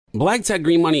Black Tech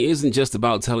Green Money isn't just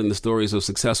about telling the stories of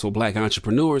successful Black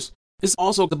entrepreneurs. It's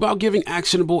also about giving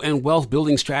actionable and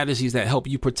wealth-building strategies that help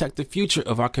you protect the future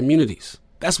of our communities.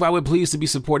 That's why we're pleased to be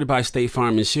supported by State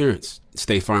Farm Insurance.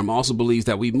 State Farm also believes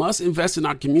that we must invest in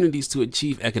our communities to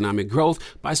achieve economic growth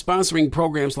by sponsoring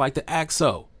programs like the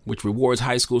ACT-SO, which rewards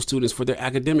high school students for their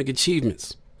academic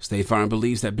achievements. State Farm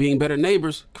believes that being better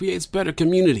neighbors creates better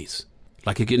communities.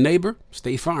 Like a good neighbor,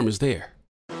 State Farm is there.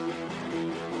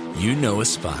 You know a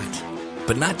spot,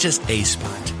 but not just a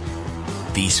spot,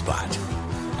 the spot.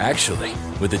 Actually,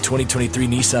 with the 2023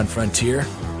 Nissan Frontier,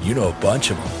 you know a bunch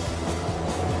of them.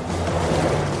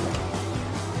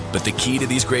 But the key to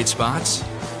these great spots?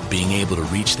 Being able to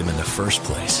reach them in the first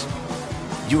place.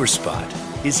 Your spot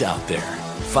is out there.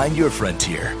 Find your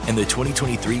Frontier in the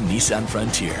 2023 Nissan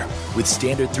Frontier with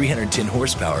standard 310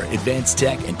 horsepower, advanced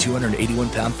tech, and 281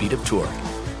 pound-feet of torque.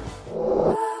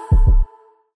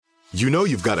 You know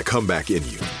you've got a comeback in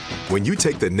you. When you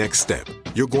take the next step,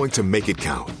 you're going to make it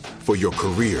count. For your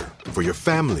career, for your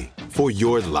family, for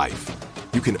your life.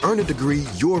 You can earn a degree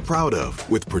you're proud of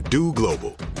with Purdue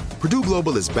Global. Purdue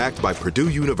Global is backed by Purdue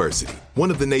University,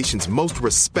 one of the nation's most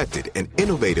respected and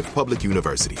innovative public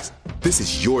universities. This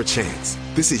is your chance.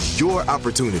 This is your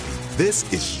opportunity.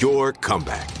 This is your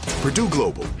comeback. Purdue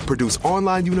Global, Purdue's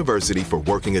online university for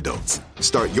working adults.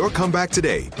 Start your comeback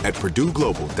today at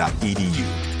purdueglobal.edu.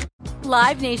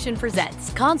 Live Nation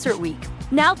presents Concert Week.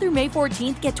 Now through May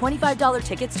 14th, get $25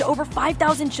 tickets to over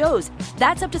 5,000 shows.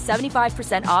 That's up to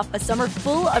 75% off a summer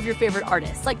full of your favorite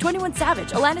artists like 21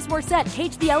 Savage, Alanis Morissette,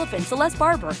 Cage the Elephant, Celeste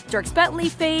Barber, Dierks Bentley,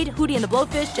 Fade, Hootie and the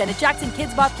Blowfish, Janet Jackson,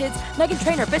 Kids Bop Kids, Meghan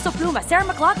Trainor, Peso Pluma, Sarah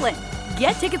McLachlan.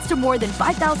 Get tickets to more than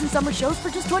 5,000 summer shows for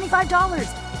just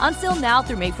 $25. On sale now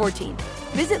through May 14th.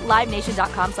 Visit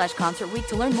LiveNation.com/Concert Week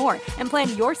to learn more and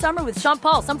plan your summer with Sean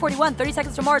Paul, Sum 41, 30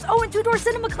 Seconds to Mars, and Two Door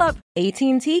Cinema Club.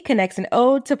 AT&T connects an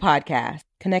ode to podcast.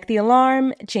 Connect the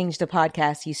alarm, change the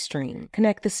podcast you stream.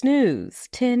 Connect the snooze,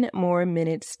 10 more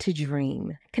minutes to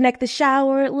dream. Connect the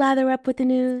shower, lather up with the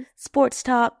news, sports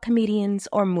talk, comedians,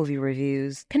 or movie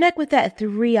reviews. Connect with that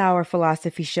 3-hour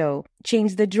philosophy show.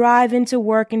 Change the drive into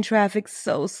work and traffic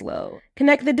so slow.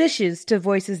 Connect the dishes to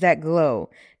voices that glow.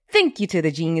 Thank you to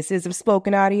the geniuses of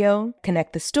spoken audio.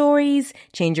 Connect the stories,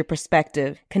 change your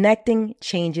perspective. Connecting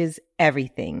changes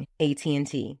everything.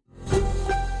 AT&T.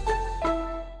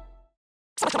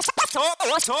 Talk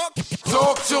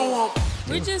to 'em.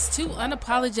 We're just two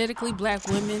unapologetically Black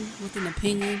women with an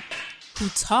opinion who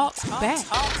talk back.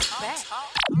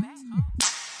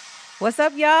 What's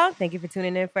up, y'all? Thank you for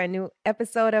tuning in for a new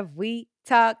episode of We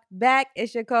Talk Back.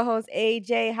 It's your co-host,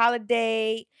 AJ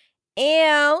Holiday.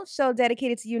 And show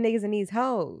dedicated to you niggas and these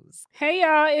hoes. Hey,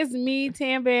 y'all. It's me,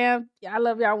 Tam Bam. I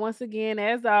love y'all once again,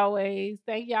 as always.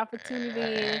 Thank y'all for tuning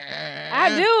in.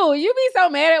 I do. You be so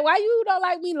mad at why you don't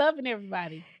like me loving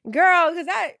everybody. Girl, because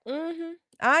I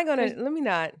ain't gonna, let me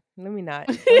not.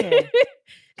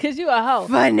 Because you a hoe.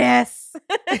 Finesse.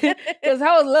 Because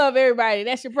hoes love everybody.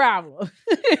 That's your problem.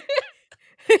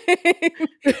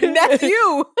 That's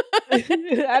you.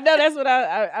 I know that's what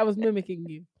I was mimicking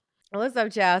you. What's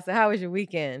up, child? So how was your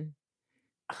weekend?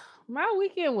 My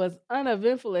weekend was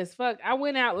uneventful as fuck. I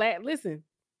went out listen,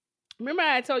 remember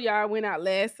I told y'all I went out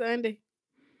last Sunday?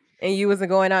 And you wasn't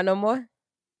going out no more?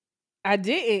 I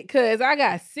didn't, because I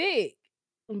got sick.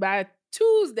 By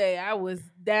Tuesday, I was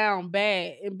down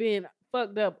bad and being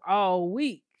fucked up all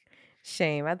week.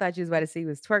 Shame. I thought you was about to say you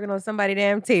was twerking on somebody's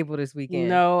damn table this weekend.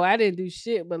 No, I didn't do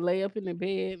shit but lay up in the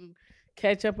bed and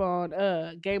catch up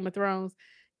on Game of Thrones.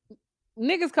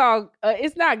 Niggas call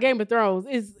it's not Game of Thrones,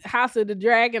 it's House of the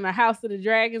Dragon or House of the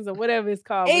Dragons or whatever it's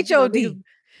called. HOD.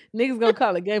 Niggas gonna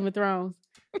call it Game of Thrones.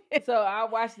 So I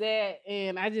watched that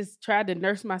and I just tried to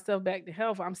nurse myself back to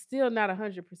health. I'm still not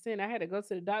 100%. I had to go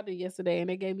to the doctor yesterday and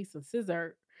they gave me some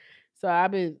scissor. So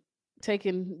I've been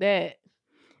taking that.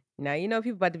 Now you know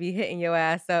people about to be hitting your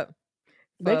ass up.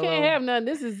 They can't have none.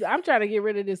 I'm trying to get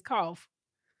rid of this cough.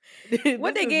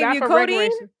 What they gave you,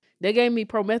 codeine? They gave me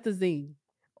promethazine.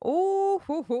 Ooh,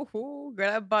 girl,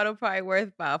 that bottle probably worth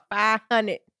about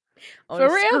 $500.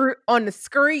 For real? On the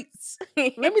streets.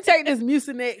 Let me take this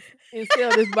Mucinex and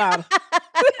sell this bottle.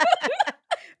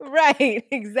 Right,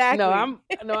 exactly. No, I'm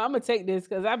gonna take this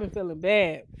because I've been feeling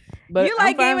bad. But you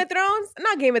like Game of Thrones?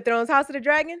 Not Game of Thrones, House of the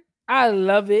Dragon? I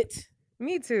love it.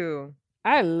 Me too.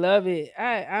 I love it.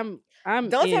 I'm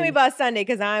Don't tell me about Sunday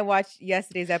because I ain't watched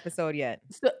yesterday's episode yet.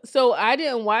 So I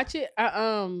didn't watch it.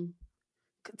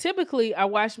 Typically I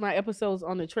watch my episodes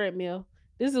on the treadmill.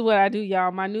 This is what I do,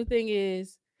 y'all. My new thing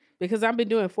is, because I've been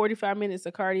doing 45 minutes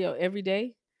of cardio every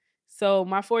day. So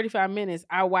my 45 minutes,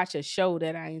 I watch a show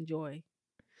that I enjoy.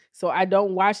 So I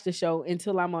don't watch the show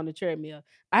until I'm on the treadmill.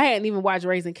 I hadn't even watched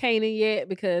Raising Kanan yet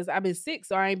because I've been sick,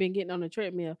 so I ain't been getting on the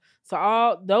treadmill. So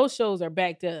all those shows are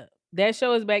backed up. That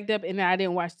show is backed up, and I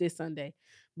didn't watch this Sunday.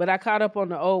 But I caught up on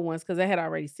the old ones because I had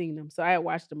already seen them. So I had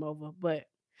watched them over. But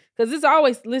because it's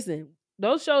always, listen,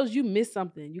 those shows, you miss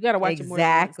something. You got to watch it more than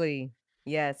once. Exactly.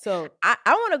 Yes. So I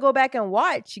want to go back and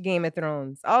watch Game of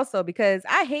Thrones also because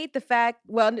I hate the fact,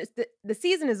 well, the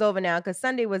season is over now because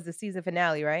Sunday was the season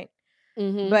finale, right?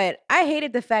 mhm. But I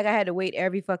hated the fact I had to wait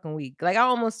every fucking week. Like I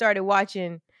almost started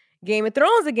watching Game of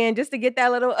Thrones again just to get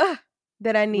that little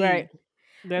that I need. Right.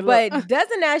 That But look-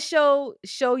 doesn't that show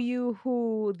you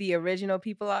who the original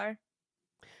people are?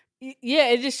 yeah,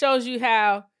 it just shows you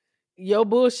how your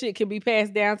bullshit can be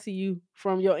passed down to you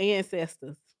from your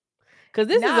ancestors. Because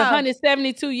this is Nah.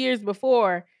 172 years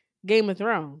before Game of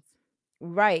Thrones.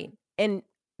 Right. And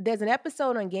there's an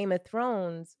episode on Game of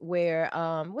Thrones where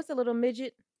what's the little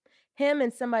midget? Him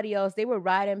and somebody else, they were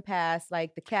riding past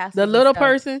like the castle. The little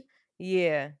person.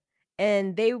 Yeah.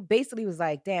 And they basically was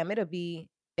like, damn, it'll be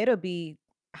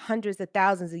hundreds of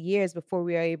thousands of years before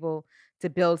we are able to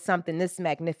build something this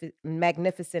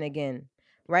magnificent again.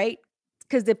 Right?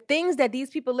 Because the things that these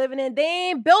people living in, they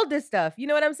ain't built this stuff. You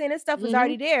know what I'm saying? This stuff was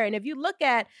already there. And if you look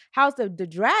at House of the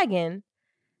Dragon,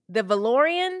 the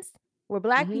Valorians were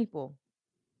black Mhm. people.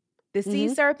 The sea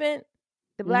serpent,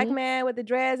 the black man with the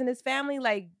dreads and his family,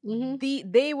 like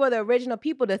they were the original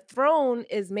people. The throne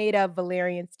is made of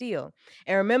Valyrian steel.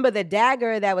 And remember the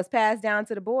dagger that was passed down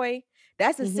to the boy?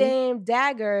 That's the same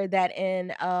dagger that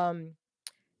in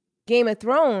Game of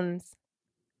Thrones,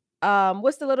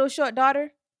 what's the little short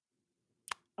daughter?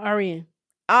 Arya.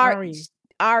 Arya.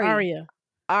 Arya.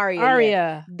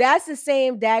 Yeah. That's the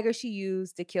same dagger she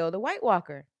used to kill the White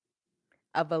Walker.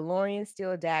 A Valorian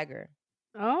steel dagger.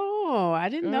 Oh, I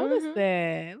didn't notice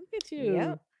that. Look at you.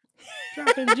 Yep.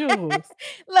 Dropping jewels. Look,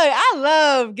 I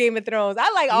love Game of Thrones.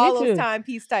 I like all Me those too.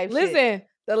 timepiece type shit. Listen,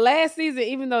 the last season,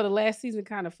 even though the last season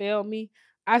kind of failed me,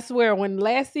 I swear when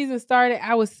last season started,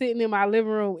 I was sitting in my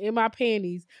living room in my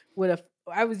panties with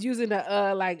I was using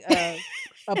a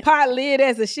pot lid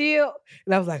as a shield,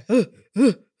 and I was like, I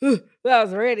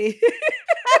was ready.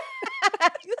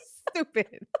 You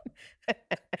stupid.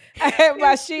 I had my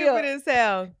You're shield. stupid as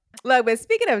hell. Look, but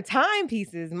speaking of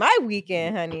timepieces, my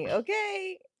weekend, honey,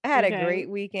 okay? I had a great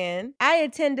weekend. I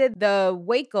attended the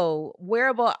Waco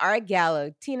Wearable Art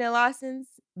Gala, Tina Lawson's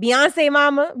Beyonce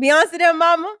their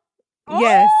mama.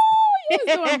 Yes. You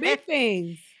was doing big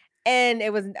things. And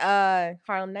it was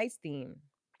Harlem Nights theme.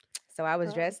 So I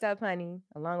was dressed up, honey,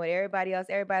 along with everybody else.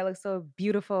 Everybody looked so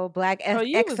beautiful, black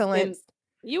excellence.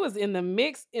 You was in the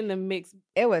mix.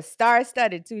 It was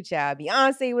star-studded too, child.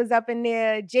 Beyonce was up in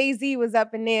there. Jay-Z was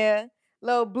up in there.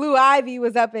 Little Blue Ivy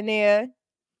was up in there.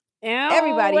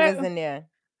 Everybody was in there.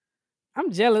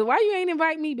 I'm jealous. Why you ain't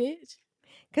invite me, bitch?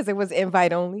 Because it was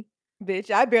invite only.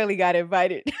 Bitch, I barely got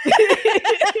invited.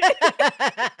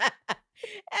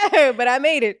 But I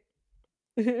made it.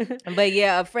 But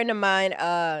yeah, a friend of mine,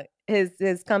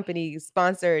 his company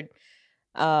sponsored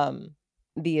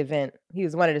the event. He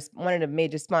was one of the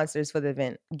major sponsors for the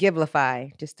event.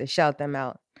 Givelify, just to shout them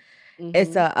out.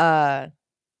 It's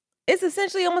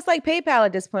essentially almost like PayPal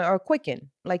at this point, or Quicken.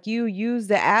 Like you use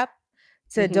the app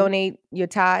to donate your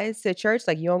tithes to church.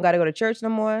 Like you don't got to go to church no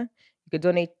more. You could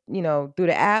donate, through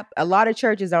the app. A lot of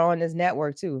churches are on this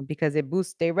network too because it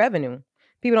boosts their revenue.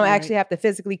 People don't actually have to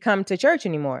physically come to church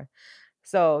anymore.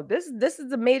 So this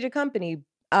is a major company.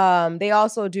 They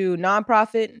also do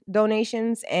nonprofit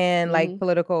donations and like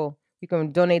political. You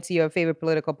can donate to your favorite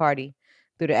political party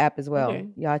through the app as well. Okay.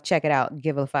 Y'all check it out.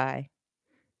 Givelify.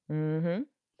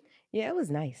 Yeah, it was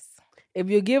nice. If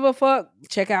you give a fuck,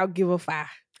 check out Givelify.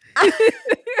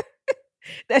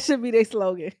 That should be their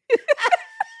slogan.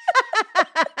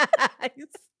 You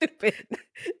stupid.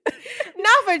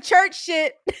 Not for church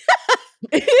shit.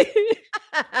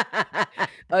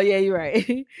 Oh yeah, you're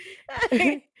right.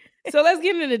 So let's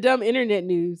get into the dumb internet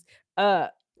news.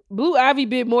 Blue Ivy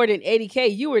bid more than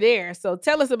 $80K. You were there, so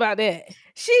tell us about that.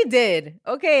 She did.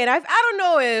 Okay, and I don't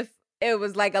know if it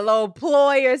was like a little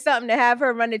ploy or something to have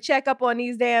her run the checkup on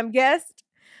these damn guests.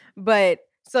 But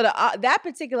so that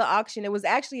particular auction, it was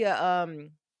actually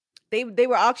they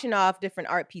were auctioning off different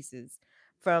art pieces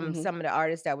from some of the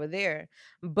artists that were there.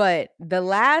 But the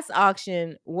last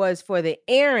auction was for the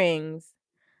earrings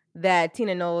that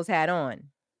Tina Knowles had on.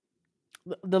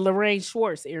 The Lorraine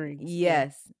Schwartz earrings.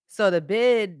 Yes. So the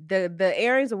bid, the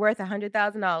earrings were worth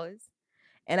 $100,000.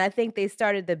 And I think they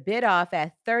started the bid off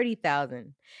at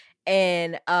 $30,000.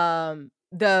 And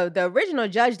the original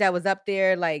judge that was up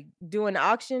there like doing the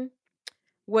auction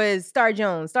was Star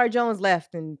Jones. Star Jones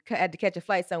left and had to catch a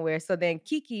flight somewhere. So then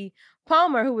Keke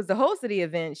Palmer, who was the host of the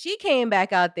event, she came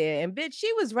back out there and bitch,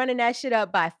 she was running that shit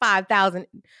up by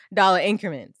 $5,000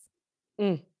 increments.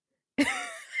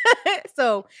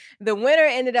 So the winner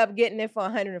ended up getting it for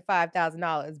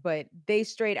 $105,000, but they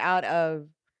straight out of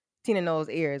Tina Knowles'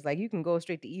 ears. Like, you can go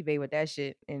straight to eBay with that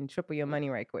shit and triple your money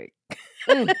right quick.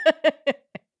 I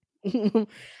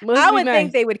would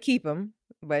think they would keep them,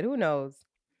 but who knows?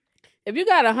 If you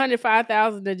got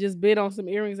 $105,000 to just bid on some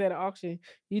earrings at an auction,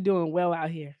 you doing well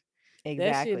out here.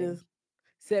 Exactly. That shit has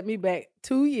set me back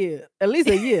 2 years, at least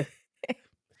a year.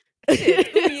 2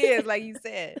 years, like you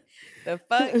said. The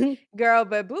fuck, girl.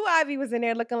 But Blue Ivy was in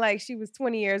there looking like she was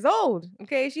 20 years old.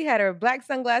 Okay, she had her black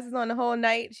sunglasses on the whole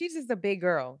night. She's just a big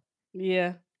girl.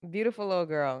 Yeah, beautiful little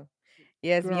girl.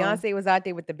 Yes, girl. Beyonce was out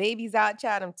there with the babies out,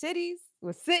 child. Them titties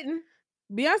was sitting.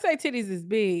 Beyonce titties is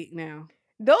big now.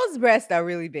 Those breasts are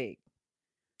really big.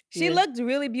 She looked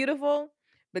really beautiful,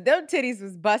 but them titties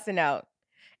was busting out.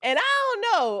 And I don't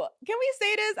know. Can we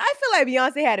say this? I feel like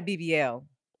Beyonce had a BBL.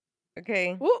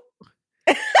 Okay.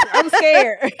 I'm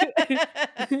scared.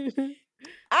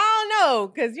 I don't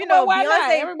know, because you know, why Beyonce,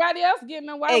 not? Everybody else getting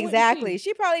them. Why exactly.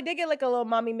 She probably did get like a little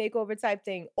mommy makeover type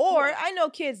thing. Or I know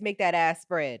kids make that ass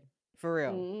spread for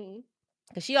real.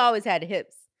 Because she always had the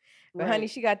hips. But honey,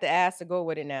 she got the ass to go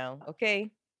with it now. Okay.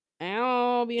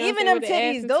 Oh, Beyonce even them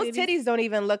titties, those titties don't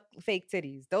even look fake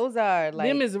titties. Those are like,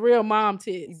 them is real mom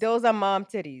titties. Those are mom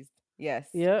titties. Yes.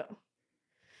 Yep.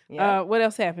 What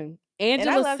else happened? Angela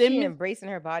and I love Simmons she embracing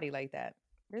her body like that.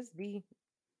 Just be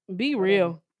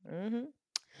real.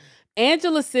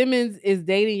 Angela Simmons is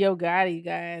dating Yo Gotti, you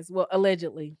guys. Well,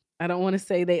 allegedly. I don't want to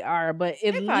say they are, but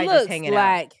it looks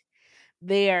like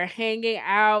they are hanging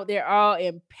out. They're all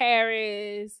in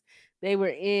Paris. They were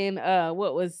in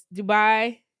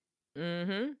Dubai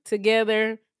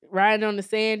together, riding on the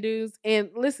sand dunes. And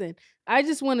listen, I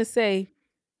just want to say,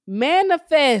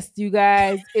 manifest, you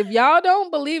guys. If y'all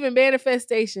don't believe in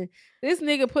manifestation, this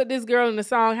nigga put this girl in the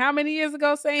song how many years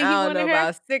ago saying he wanted her?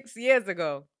 About 6 years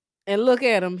ago. And look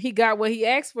at him. He got what he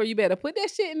asked for. You better put that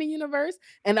shit in the universe.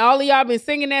 And all of y'all been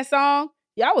singing that song.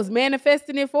 Y'all was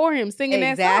manifesting it for him, singing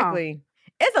that song. Exactly.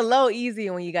 It's a little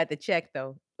easier when you got the check,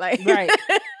 though. Like, right.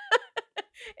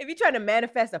 If you're trying to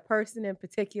manifest a person in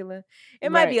particular,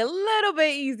 it might be a little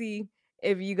bit easy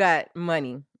if you got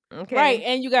money. Okay. Right.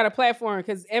 And you got a platform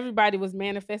because everybody was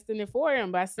manifesting it for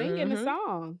him by singing the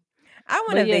song. I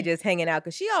wonder if they just hanging out,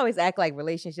 because she always act like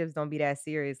relationships don't be that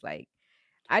serious. Like,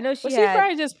 I know she's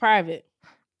probably just private.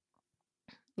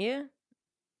 Yeah.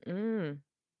 She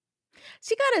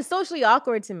got it socially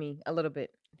awkward to me a little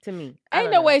bit. To me.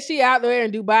 Ain't no way she out there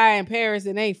in Dubai and Paris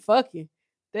and ain't fucking.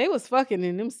 They was fucking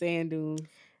in them sand dunes.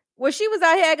 Well, she was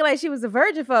out here acting like she was a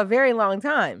virgin for a very long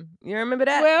time. You remember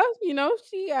that? Well, you know,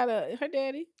 she got her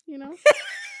daddy, you know.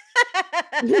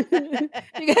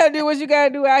 You gotta do what you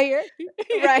gotta do out here.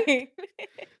 Right.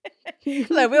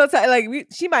 Like, we'll talk, like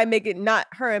she might make it, not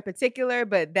her in particular,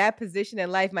 but that position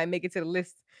in life might make it to the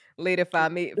list later for our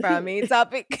main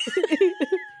topic.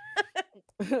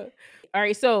 All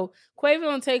right, so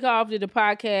Quavo and Takeoff did the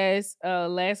podcast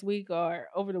last week or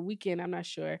over the weekend, I'm not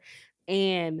sure.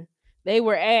 And they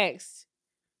were asked,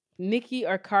 Nicki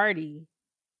or Cardi?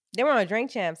 They were on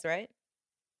Drink Champs, right?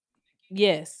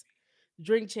 Yes.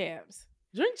 Drink Champs.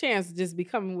 Drink Champs just be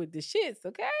coming with the shits,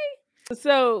 okay?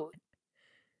 So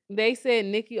they said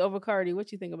Nicki over Cardi.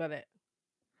 What you think about that?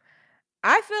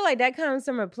 I feel like that comes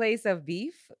from a place of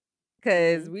beef.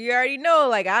 Because we already know,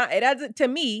 like, it doesn't, to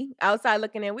me, outside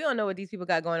looking in, we don't know what these people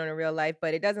got going on in real life,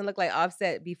 but it doesn't look like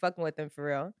Offset be fucking with them for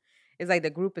real. It's like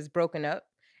the group is broken up.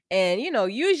 And, you know,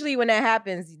 usually when that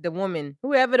happens, the woman,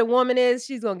 whoever the woman is,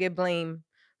 she's going to get blamed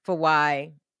for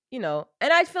why, you know.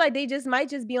 And I feel like they might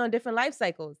just be on different life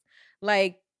cycles.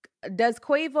 Like, does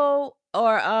Quavo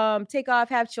or Takeoff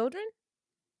have children?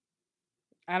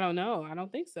 I don't know. I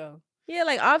don't think so. Yeah,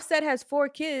 like Offset has 4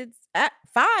 kids,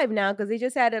 5 now, because they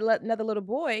just had another little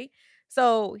boy.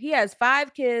 So he has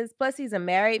 5 kids, plus he's a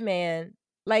married man.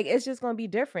 Like, it's just going to be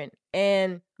different.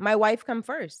 And my wife come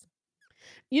first.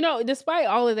 You know, despite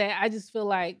all of that, I just feel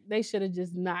like they should have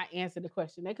just not answered the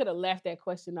question. They could have left that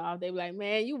question off. They be like,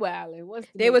 man, you wildin'.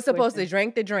 They were supposed to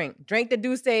drink the drink the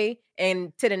Douce,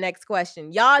 and to the next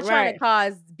question. Y'all trying to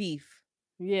cause beef.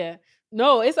 Yeah.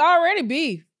 No, it's already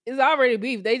beef. It's already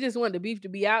beef. They just want the beef to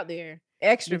be out there.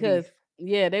 Extra beef.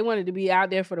 Yeah, they wanted to be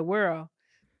out there for the world.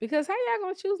 Because how y'all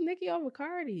gonna choose Nicki over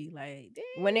Cardi? Like,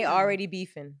 damn. When they already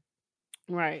beefing.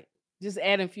 Right. Just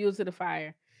adding fuel to the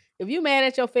fire. If you mad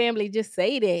at your family, just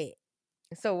say that.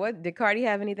 So what? Did Cardi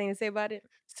have anything to say about it?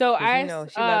 So she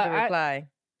loved to reply.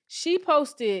 She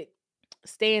posted,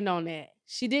 stand on that.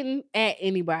 She didn't at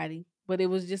anybody, but it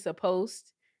was just a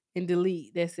post and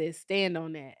delete that said stand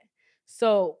on that.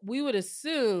 So we would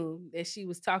assume that she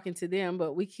was talking to them,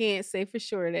 but we can't say for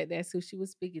sure that that's who she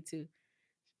was speaking to.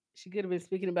 She could have been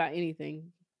speaking about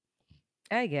anything.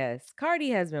 I guess Cardi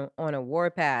has been on a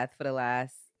warpath for the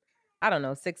last, I don't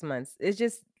know, 6 months. It's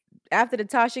just after the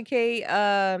Tasha K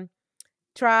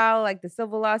trial, like the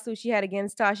civil lawsuit she had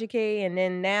against Tasha K, and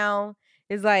then now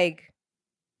it's like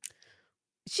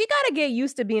she got to get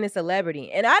used to being a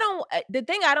celebrity. And the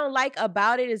thing I don't like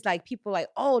about it is like people like,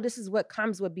 oh, this is what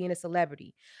comes with being a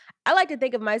celebrity. I like to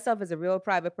think of myself as a real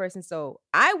private person. So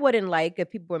I wouldn't like if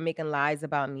people were making lies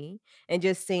about me and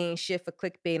just saying shit for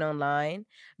clickbait online.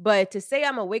 But to say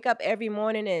I'm gonna wake up every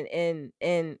morning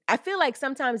and I feel like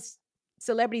sometimes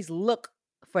celebrities look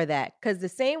for that. Because the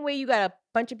same way you got a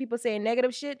bunch of people saying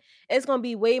negative shit, it's gonna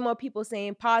be way more people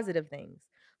saying positive things.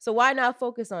 So why not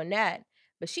focus on that?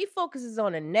 But she focuses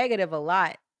on a negative a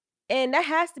lot. And that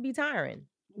has to be tiring.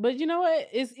 But you know what?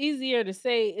 It's easy to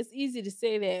say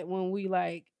that when we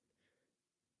like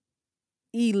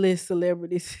E-list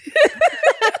celebrities.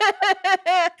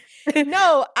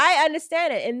 No, I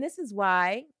understand it. And this is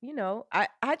why,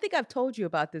 I think I've told you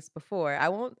about this before. I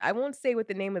won't say what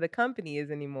the name of the company is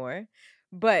anymore.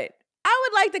 But I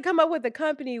would like to come up with a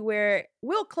company where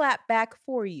we'll clap back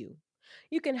for you.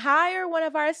 You can hire one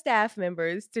of our staff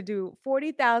members to do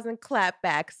 40,000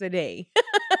 clapbacks a day.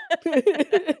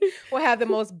 We'll have the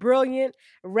most brilliant,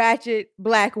 ratchet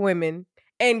black women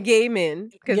and gay men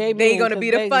because they're going to be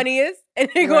the funniest and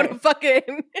they're going to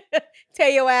fucking tear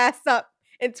your ass up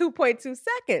in 2.2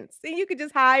 seconds. And you could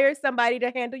just hire somebody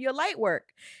to handle your light work.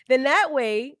 Then that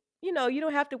way, you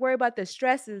don't have to worry about the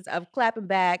stresses of clapping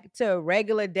back to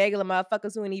regular, degular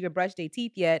motherfuckers who ain't even brushed their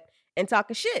teeth yet and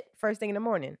talking shit first thing in the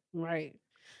morning. Right.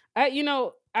 I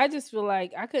just feel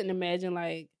like I couldn't imagine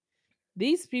like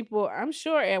these people. I'm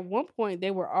sure at one point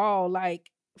they were all like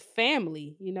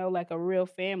family, like a real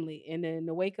family. And then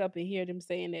to wake up and hear them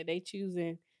saying that they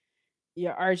choosing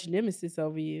your arch nemesis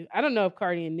over you. I don't know if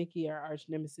Cardi and Nicki are arch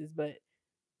nemesis, but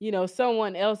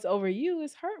someone else over you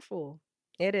is hurtful.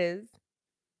 It is.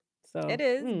 So it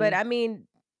is. But I mean,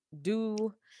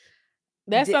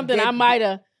 that's something I might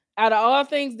have. Out of all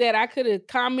things that I could have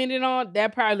commented on,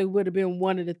 that probably would have been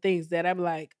one of the things that I'm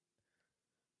like,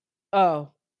 oh,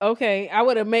 okay. I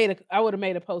would have made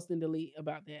a post and delete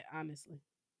about that, honestly.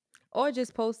 Or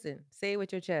just post it. Say it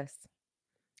with your chest.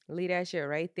 Leave that shit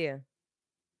right there.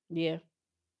 Yeah.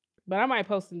 But I might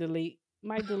post and delete.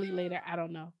 Might delete later. I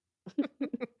don't know.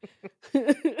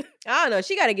 I don't know.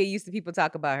 She got to get used to people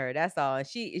talk about her. That's all.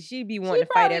 She be wanting to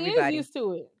fight everybody.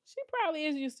 She probably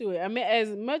is used to it. I mean, as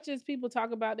much as people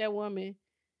talk about that woman,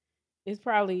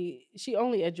 she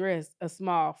only addressed a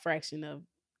small fraction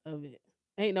of it.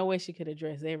 Ain't no way she could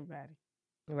address everybody.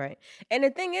 Right. And the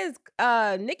thing is,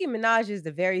 Nicki Minaj is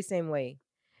the very same way.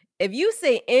 If you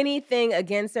say anything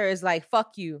against her, it's like,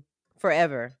 fuck you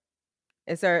forever.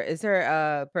 It's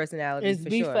her personality. It's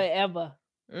be forever.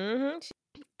 Mm-hmm.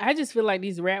 I just feel like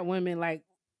these rap women, like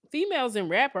females in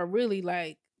rap, are really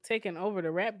like taking over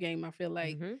the rap game. I feel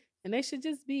like, and they should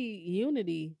just be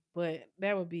unity, but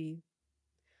that would be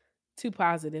too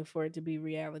positive for it to be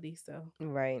reality. So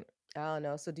right, I don't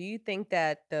know. So do you think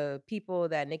that the people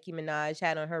that Nicki Minaj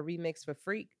had on her remix for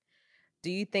Freak,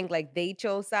 do you think like they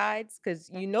chose sides? Because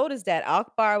you noticed that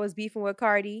Akbar was beefing with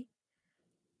Cardi,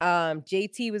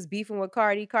 JT was beefing with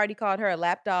Cardi. Cardi called her a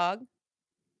lapdog.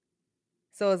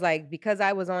 So it's like, because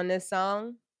I was on this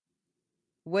song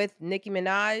with Nicki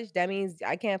Minaj, that means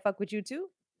I can't fuck with you too?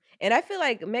 And I feel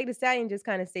like Meg Thee Stallion just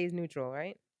kind of stays neutral,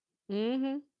 right?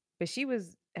 Mm-hmm. But she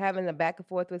was having a back and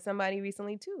forth with somebody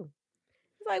recently too.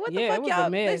 It's like, what the fuck, it was y'all? A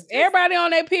mess. Everybody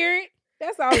on that period.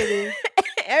 That's all it is.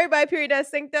 Everybody period done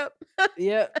synced up.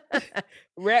 Yep.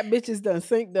 Rap bitches done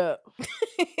synced up.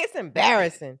 It's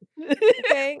embarrassing.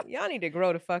 Okay? Y'all need to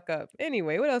grow the fuck up.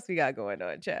 Anyway, what else we got going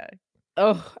on, Chad?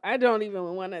 Oh, I don't even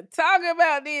want to talk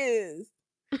about this.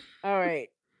 All right.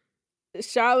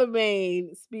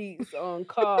 Charlamagne speaks on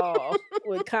call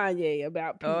with Kanye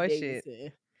about Pete Davidson.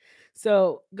 Shit.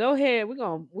 So go ahead. We're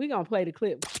gonna play the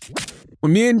clip.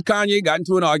 When me and Kanye got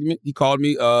into an argument, he called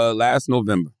me last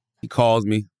November. He calls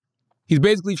me. He's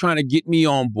basically trying to get me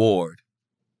on board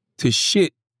to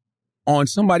shit on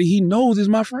somebody he knows is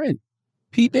my friend,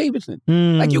 Pete Davidson.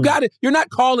 Like, you got it. You're not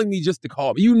calling me just to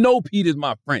call me. You know Pete is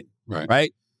my friend,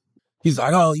 right? He's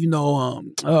like,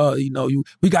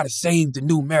 we got to save the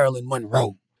new Marilyn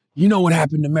Monroe. You know what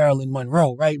happened to Marilyn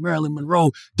Monroe, right? Marilyn Monroe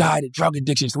died of drug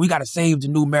addiction, so we got to save the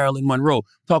new Marilyn Monroe.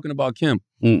 Talking about Kim.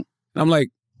 And I'm like,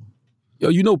 yo,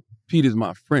 you know Pete is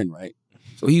my friend, right?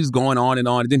 So he's going on, and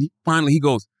then he finally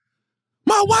goes,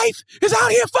 My wife is out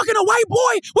here fucking a white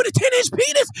boy with a 10-inch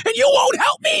penis and you won't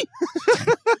help me?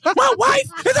 My wife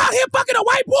is out here fucking a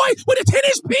white boy with a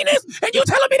 10-inch penis and you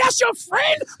telling me that's your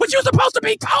friend, but you're supposed to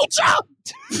be culture?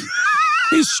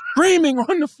 He's screaming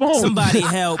on the phone. Somebody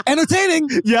help. Entertaining.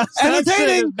 Yes.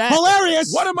 Entertaining.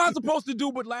 Hilarious. What am I supposed to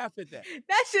do but laugh at that?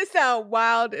 That shit sound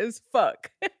wild as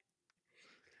fuck.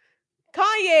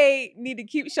 Kanye need to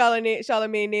keep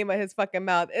Charlamagne name out his fucking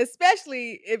mouth,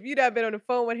 especially if you done been on the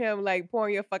phone with him, like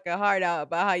pouring your fucking heart out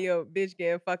about how your bitch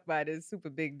getting fucked by this super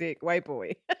big dick white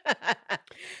boy.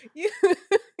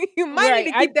 you might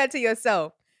need to keep that to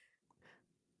yourself.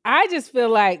 I just feel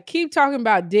like keep talking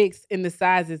about dicks and the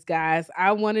sizes, guys.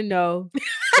 I want to know.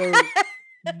 So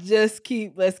let's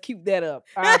keep that up.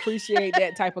 I appreciate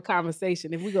that type of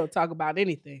conversation if we're gonna talk about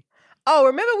anything. Oh,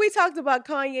 remember we talked about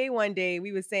Kanye one day?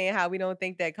 We were saying how we don't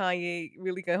think that Kanye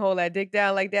really can hold that dick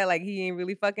down like that, like he ain't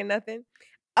really fucking nothing.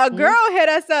 A girl hit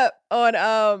us up on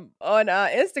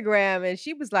Instagram, and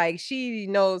she was like, she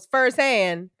knows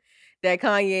firsthand that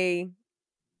Kanye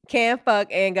can fuck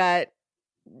and got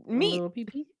meat.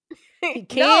 He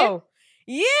can? No.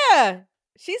 Yeah.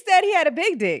 She said he had a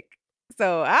big dick.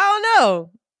 So I don't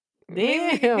know.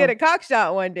 Maybe we can get a cock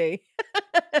shot one day.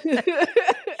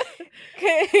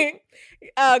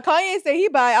 Kanye said he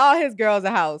buy all his girls a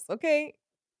house, okay?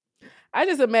 I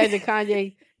just imagine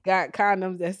Kanye got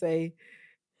condoms that say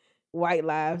white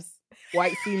lives,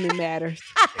 white semen matters.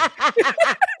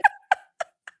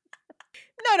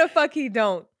 No, the fuck he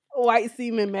don't. White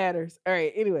semen matters. All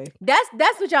right, anyway. That's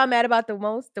what y'all mad about the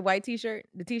most, the white t-shirt,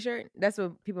 the t-shirt? That's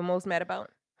what people most mad about?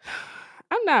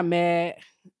 I'm not mad.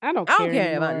 I don't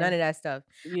care about none of that stuff.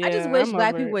 Yeah, I just wish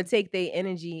black people would take their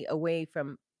energy away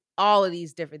from all of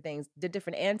these different things, the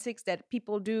different antics that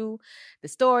people do, the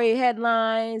story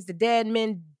headlines, the dead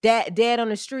men dead on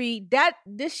the street.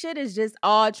 This shit is just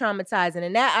all traumatizing.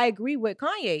 And that I agree with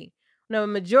Kanye. The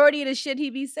majority of the shit he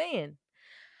be saying.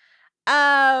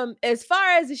 As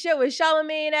far as the shit with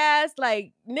Charlamagne ass,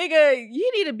 like, nigga,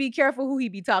 you need to be careful who he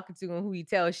be talking to and who he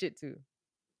tells shit to.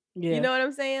 Yeah. You know what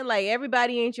I'm saying? Like,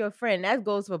 everybody ain't your friend. That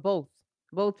goes for both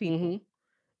people. Mm-hmm.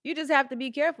 You just have to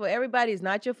be careful. Everybody is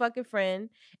not your fucking friend.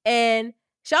 And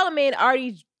Charlamagne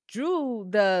already drew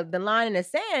the line in the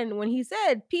sand when he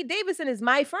said, Pete Davidson is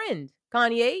my friend.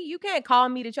 Kanye, you can't call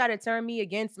me to try to turn me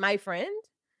against my friend.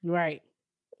 Right.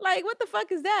 Like, what the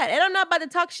fuck is that? And I'm not about to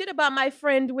talk shit about my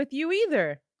friend with you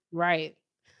either. Right.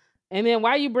 And then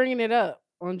why are you bringing it up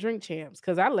on Drink Champs?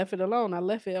 Because I left it alone. I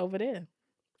left it over there.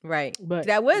 Right. But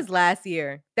that was last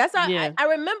year. That's how I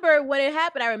remember when it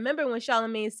happened. I remember when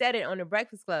Charlamagne said it on the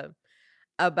Breakfast Club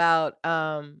about,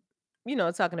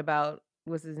 talking about,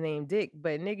 what's his name, Dick.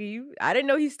 But nigga, I didn't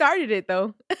know he started it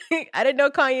though. I didn't know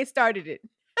Kanye started it.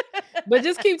 But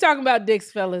just keep talking about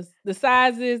dicks, fellas. The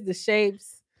sizes, the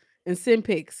shapes, and sin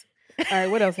pics. All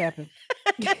right, what else happened?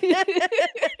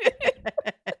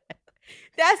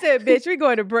 That's it, bitch. We're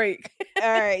going to break. All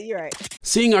right, you're right.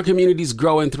 Seeing our communities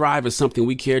grow and thrive is something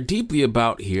we care deeply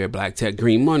about here at Black Tech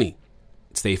Green Money.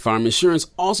 State Farm Insurance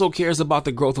also cares about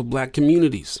the growth of Black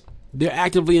communities. They're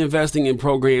actively investing in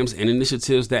programs and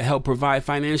initiatives that help provide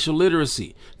financial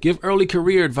literacy, give early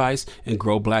career advice, and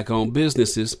grow Black-owned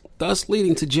businesses, thus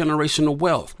leading to generational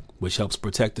wealth, which helps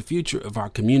protect the future of our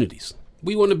communities.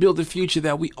 We want to build a future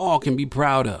that we all can be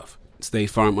proud of.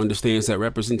 State Farm understands that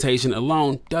representation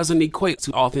alone doesn't equate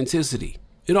to authenticity.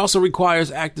 It also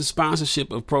requires active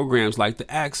sponsorship of programs like the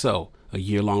AXO, a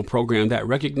year-long program that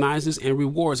recognizes and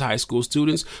rewards high school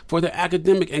students for their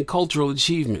academic and cultural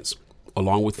achievements,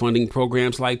 along with funding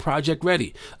programs like Project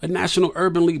Ready, a National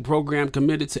Urban League program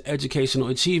committed to educational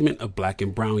achievement of Black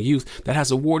and brown youth that has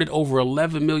awarded over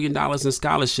 $11 million in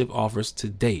scholarship offers to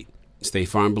date. State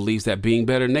Farm believes that being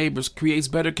better neighbors creates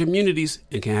better communities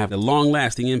and can have a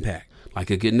long-lasting impact. Like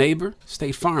a good neighbor,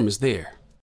 State Farm is there.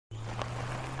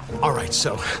 All right,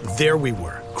 so there we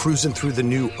were, cruising through the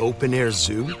new open-air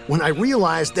zoo, when I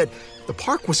realized that the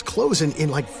park was closing in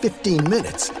like 15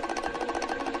 minutes.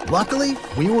 Luckily,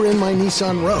 we were in my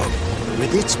Nissan Rogue.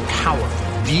 With its powerful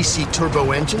VC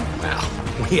turbo engine, well,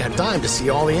 we had time to see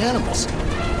all the animals.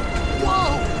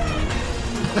 Whoa!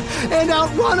 And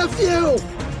outrun a few!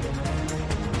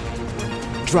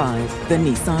 Drive the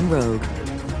Nissan Rogue.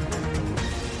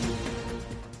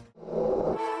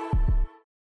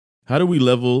 How do we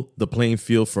level the playing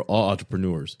field for all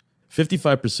entrepreneurs?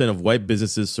 55% of white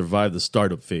businesses survive the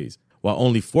startup phase, while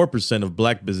only 4% of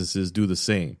Black businesses do the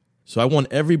same. So I want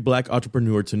every Black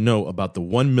entrepreneur to know about the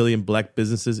 1 Million Black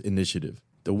Businesses Initiative.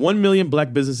 The 1 Million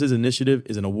Black Businesses Initiative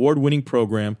is an award-winning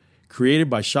program created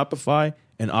by Shopify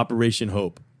and Operation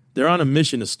Hope. They're on a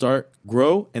mission to start,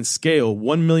 grow, and scale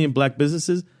 1 million Black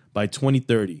businesses by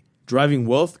 2030, driving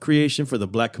wealth creation for the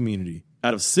Black community.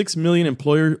 Out of 6 million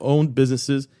employer-owned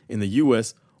businesses in the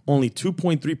U.S., only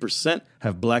 2.3%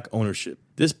 have Black ownership.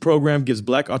 This program gives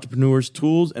Black entrepreneurs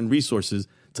tools and resources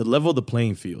to level the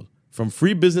playing field, from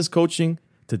free business coaching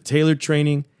to tailored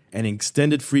training and an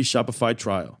extended free Shopify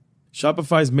trial.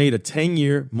 Shopify's made a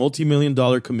 10-year,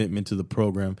 multi-million-dollar commitment to the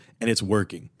program, and it's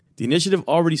working. The initiative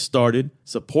already started,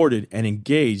 supported, and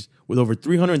engaged with over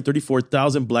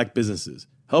 334,000 Black businesses,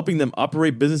 helping them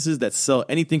operate businesses that sell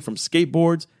anything from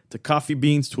skateboards to coffee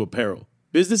beans to apparel.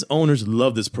 Business owners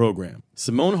love this program.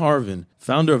 Simone Harvin,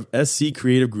 founder of SC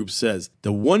Creative Group, says,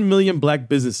 "The 1 million Black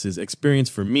businesses experience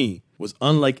for me was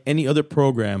unlike any other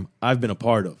program I've been a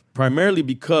part of, primarily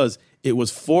because it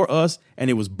was for us and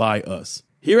it was by us."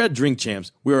 Here at Drink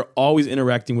Champs, we are always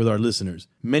interacting with our listeners,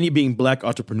 many being Black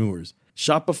entrepreneurs.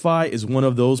 Shopify is one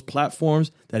of those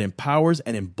platforms that empowers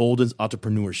and emboldens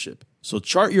entrepreneurship. So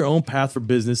chart your own path for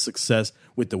business success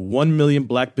with the 1 Million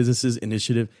Black Businesses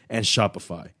Initiative and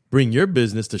Shopify. Bring your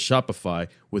business to Shopify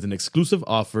with an exclusive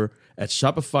offer at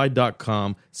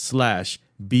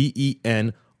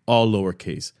shopify.com/BEN, all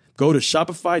lowercase. Go to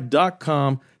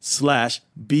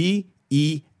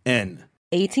shopify.com/BEN.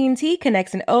 AT&T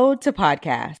connects an ode to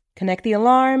podcast. Connect the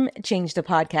alarm, change the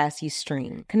podcast you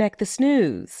stream. Connect the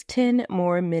snooze, 10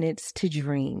 more minutes to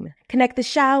dream. Connect the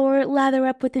shower, lather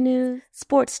up with the news,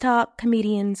 sports talk,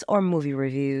 comedians, or movie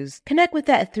reviews. Connect with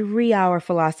that 3-hour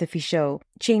philosophy show.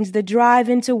 Change the drive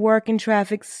into work and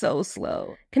traffic so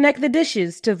slow. Connect the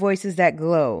dishes to voices that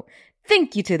glow.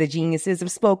 Thank you to the geniuses of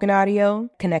spoken audio.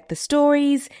 Connect the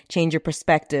stories, change your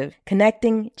perspective.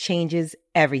 Connecting changes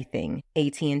everything.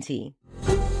 AT&T.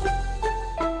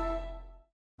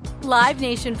 Live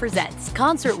Nation presents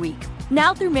Concert Week.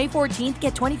 Now through May 14th,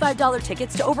 get $25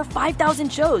 tickets to over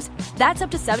 5,000 shows. That's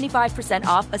up to 75%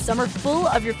 off a summer full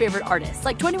of your favorite artists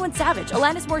like 21 Savage,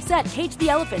 Alanis Morissette, Cage the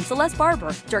Elephant, Celeste Barber,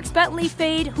 Dierks Bentley,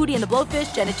 Fade, Hootie and the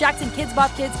Blowfish, Janet Jackson, Kidz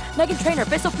Bop Kids, Meghan Trainor,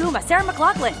 Peso Pluma, Sarah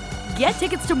McLachlan. Get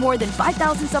tickets to more than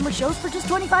 5,000 summer shows for just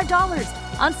 $25.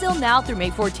 On sale now through May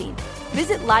 14th.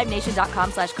 Visit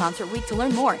LiveNation.com/Concert Week to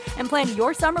learn more and plan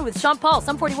your summer with Sean Paul,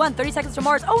 Sum 41, 30 Seconds to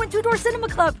Mars, and Two Door Cinema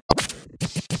Club.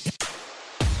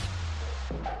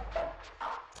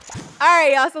 All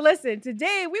right, y'all. So listen,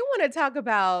 today we want to talk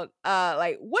about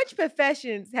which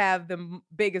professions have the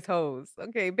biggest hoes.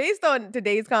 Okay, based on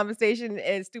today's conversation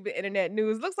and stupid internet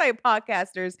news, looks like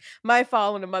podcasters might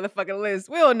fall on the motherfucking list.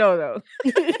 We don't know though.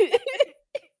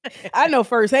 I know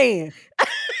firsthand.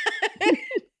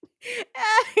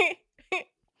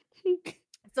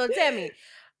 So tell me,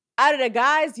 out of the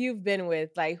guys you've been with,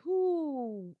 like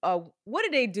what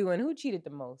are they doing? Who cheated the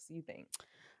most, you think?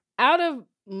 Out of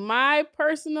my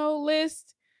personal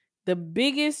list, the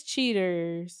biggest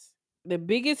cheaters, the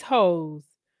biggest hoes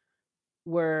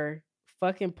were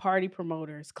fucking party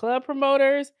promoters, club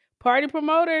promoters, party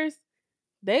promoters.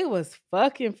 They was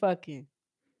fucking.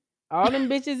 All them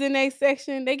bitches in that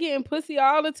section, they getting pussy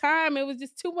all the time. It was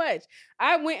just too much.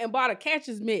 I went and bought a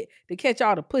catcher's mitt to catch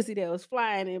all the pussy that was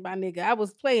flying in my nigga. I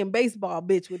was playing baseball,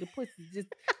 bitch, with the pussy. Just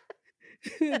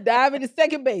dive into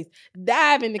second base.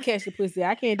 Dive in to catch the pussy.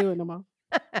 I can't do it no more.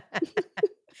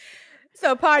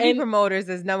 So party promoters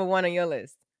is number one on your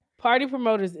list. Party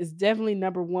promoters is definitely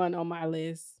number one on my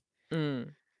list. I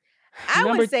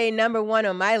would say number one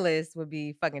on my list would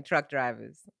be fucking truck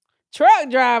drivers. Truck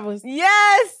drivers.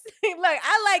 Yes. Like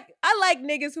I like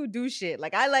niggas who do shit.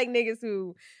 Like I like niggas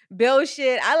who build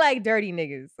shit. I like dirty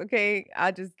niggas. Okay.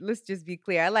 Let's just be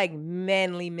clear. I like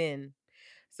manly men.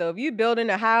 So if you building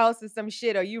a house or some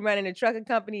shit or you running a trucking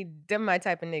company, them my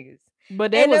type of niggas.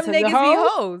 But they was them niggas be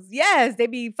hoes. Yes. They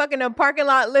be fucking them parking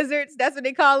lot lizards. That's what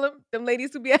they call them. Them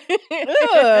ladies who be not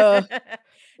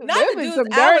the dudes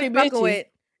I was fucking with.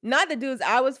 Not the dudes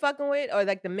I was fucking with or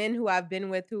like the men who I've been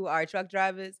with who are truck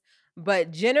drivers.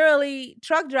 But generally,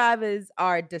 truck drivers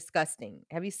are disgusting.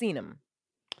 Have you seen them?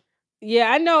 Yeah,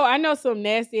 I know some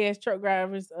nasty ass truck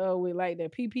drivers with like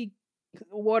that PP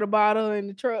water bottle in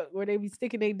the truck where they be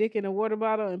sticking their dick in a water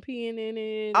bottle and peeing in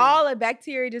it. All the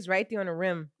bacteria just right there on the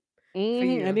rim.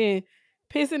 Mm-hmm. And then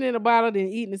pissing in a bottle, then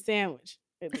eating a sandwich.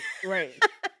 Right.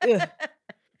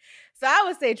 So I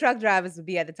would say truck drivers would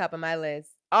be at the top of my list.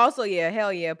 Also, yeah,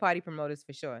 hell yeah, party promoters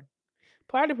for sure.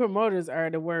 Party promoters are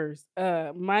the worst.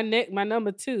 My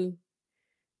number 2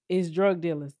 is drug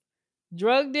dealers.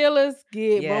 Drug dealers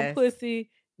get more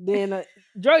pussy than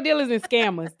drug dealers and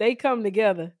scammers. They come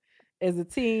together as a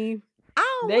team.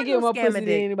 They get more pussy than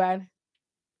anybody.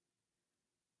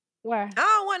 Why? I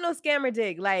don't want no scammer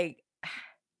dick. Like,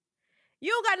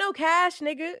 you don't got no cash,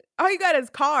 nigga. All you got is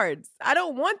cards. I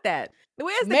don't want that.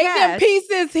 Where's the cash? Make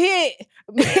them pieces hit.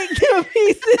 Make them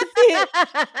pieces hit.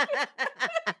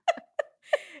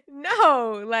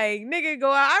 No, like nigga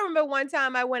go out. I remember one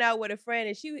time I went out with a friend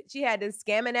and she had this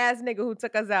scamming ass nigga who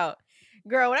took us out.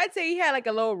 Girl, when I tell you he had like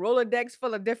a little Rolodex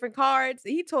full of different cards,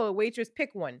 he told a waitress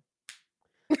pick one.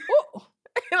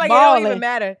 Like balling. It don't even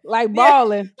matter. Like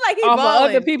balling. Like he off balling.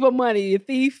 of other people money, you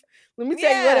thief. Let me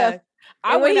tell you what else.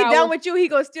 And when he done with you, he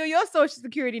gonna steal your social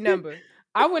security number.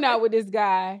 I went out with this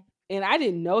guy and I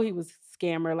didn't know he was a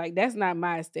scammer. Like that's not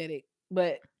my aesthetic,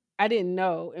 but I didn't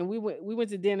know. And we went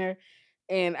to dinner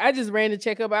and I just ran to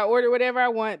check up. I ordered whatever I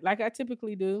want, like I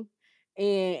typically do.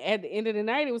 And at the end of the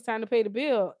night, it was time to pay the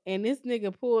bill. And this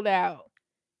nigga pulled out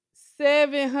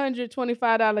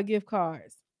 $725 gift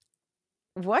cards.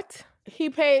 What? He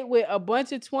paid with a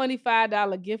bunch of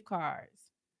 $25 gift cards.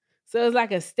 So it was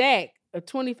like a stack of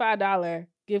 $25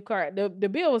 gift card. The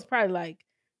bill was probably like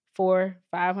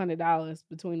 $400-$500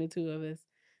 between the two of us.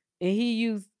 And he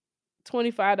used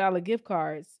 $25 gift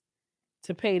cards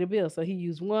to pay the bill. So he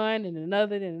used one and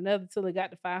another till it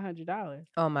got to $500.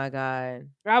 Oh my God.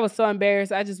 I was so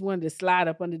embarrassed. I just wanted to slide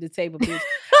up under the table, bitch.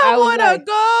 I want to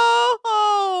go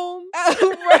home.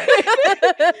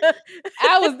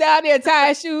 I was down there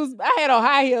tying shoes. I had on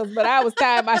high heels, but I was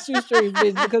tying my shoestrings,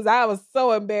 bitch, because I was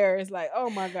so embarrassed. Like,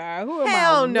 oh my God, who am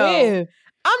Hell I no. with?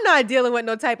 I'm not dealing with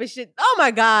no type of shit. Oh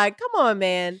my God, come on,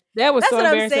 man. That was That's so what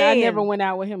I'm embarrassing. I saying. never went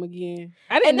out with him again.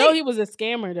 I didn't know he was a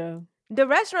scammer though. The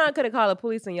restaurant could have called the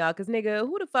police on y'all, because nigga,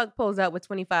 who the fuck pulls out with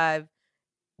 $25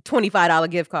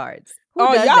 gift cards? Who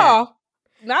Oh, does y'all. that?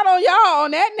 Not on y'all,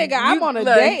 on that nigga. I'm on a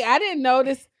date. I didn't know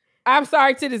this. I'm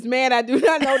sorry to this man. I do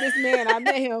not know this man. I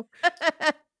met him.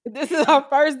 This is our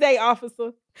first date,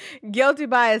 officer. Guilty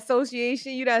by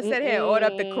association. You done sat here and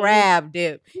ordered up the crab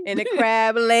dip and the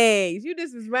crab legs. You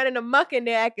just was running amok in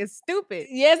there acting stupid.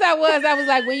 Yes, I was. I was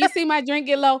like, when you see my drink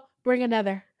get low, bring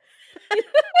another.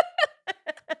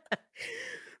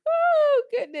 Oh,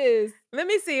 goodness. Let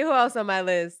me see who else on my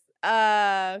list.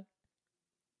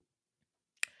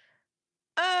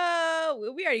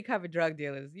 We already covered drug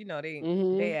dealers. You know,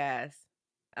 they ass.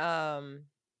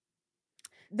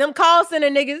 Them call center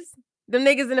niggas. Them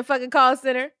niggas in the fucking call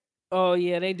center. Oh,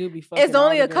 yeah, they do be fucking. It's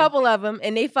only a couple of them,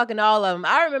 and they fucking all of them.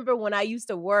 I remember when I used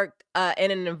to work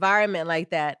in an environment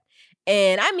like that.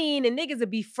 And I mean, the niggas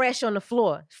would be fresh on the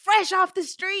floor, fresh off the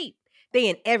street. They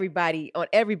and everybody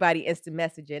instant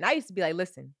messaging. I used to be like,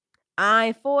 listen, I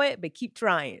ain't for it, but keep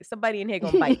trying. Somebody in here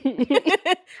gonna bite.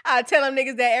 I tell them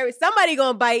niggas that somebody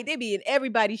gonna bite. They be in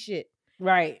everybody's shit.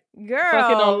 Right. Girl.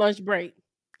 Fucking on lunch break.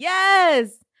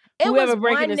 Yes. Whoever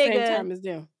breaking the same time as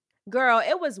them. Girl,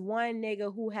 it was one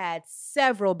nigga who had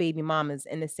several baby mamas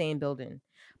in the same building,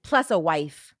 plus a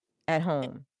wife at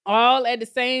home. All at the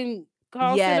same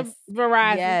call center,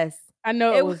 Verizon. Yes. I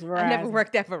know it was Verizon. I never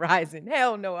worked at Verizon.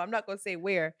 Hell no, I'm not going to say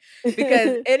where.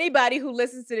 Because anybody who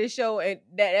listens to this show and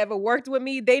that ever worked with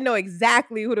me, they know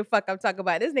exactly who the fuck I'm talking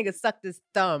about. This nigga sucked his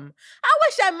thumb. I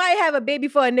wish I might have a baby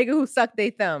for a nigga who sucked their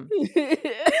thumb.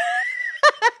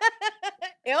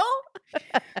 Ew.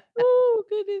 Oh,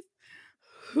 goodness.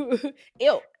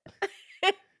 Ew.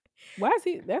 Why is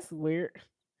he? That's weird.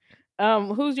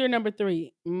 Who's your number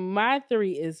 3? My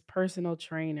 3 is personal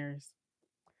trainers.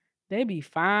 They be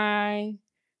fine.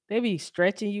 They be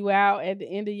stretching you out at the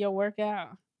end of your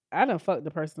workout. I done fucked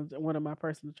one of my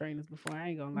personal trainers before. I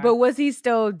ain't gonna lie. But was he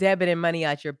still debiting money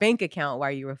out your bank account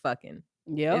while you were fucking?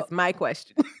 Yeah, it's my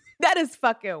question. That is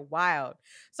fucking wild.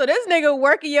 So this nigga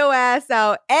working your ass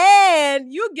out and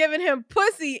you giving him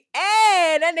pussy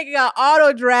and that nigga got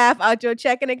auto draft out your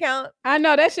checking account. I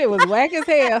know that shit was whack as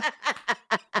hell.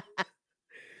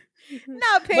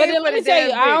 Not paying. But then for let me the tell you,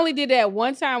 damn I bitch. only did that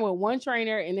one time with one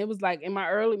trainer, and it was like in my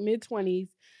early mid-20s.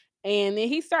 And then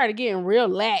he started getting real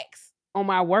lax on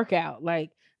my workout.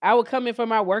 Like I would come in for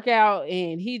my workout,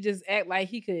 and he just act like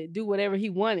he could do whatever he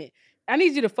wanted. I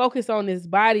need you to focus on this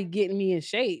body getting me in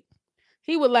shape.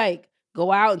 He would like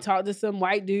go out and talk to some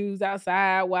white dudes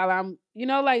outside while I'm,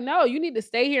 like, no, you need to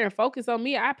stay here and focus on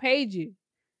me. I paid you.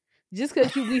 Just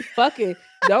because you be fucking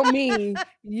don't mean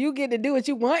you get to do what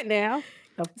you want now.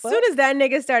 As soon as that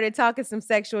nigga started talking some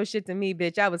sexual shit to me,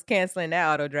 bitch, I was canceling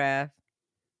that auto draft.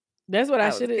 That's what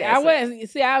I should have.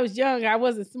 I was young. I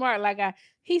wasn't smart.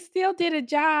 He still did a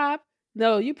job.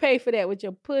 No, you pay for that with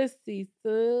your pussy,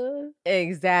 sir.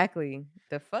 Exactly.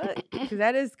 The fuck? Because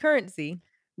that is currency.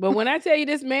 But when I tell you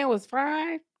this man was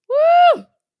fine, woo!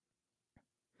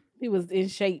 He was in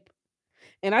shape.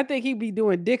 And I think he'd be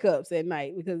doing dick ups at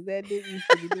night because that dick used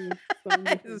to be doing something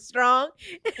different. Strong.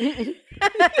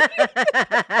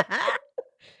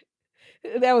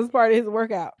 That was part of his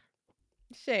workout.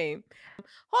 Shame.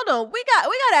 Hold on. We got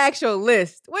an actual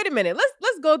list. Wait a minute.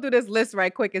 Let's go through this list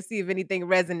right quick and see if anything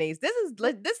resonates. This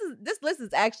list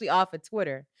is actually off of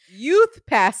Twitter. Youth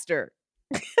pastor.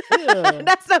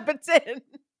 That's number 10.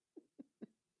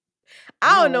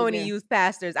 I don't know any youth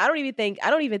pastors. I don't even think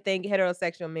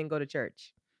heterosexual men go to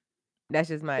church. That's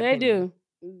just my opinion.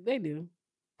 They do.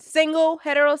 Single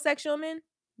heterosexual men?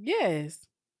 Yes.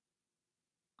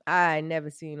 I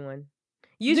never seen one.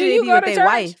 Usually they be with their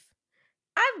wife.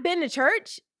 I've been to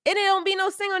church. It don't be no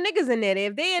single niggas in there.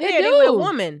 If they in there, they with a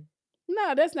woman.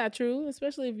 No, that's not true.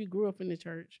 Especially if you grew up in the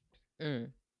church.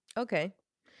 Okay.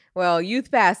 Well,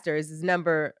 youth pastors is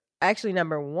number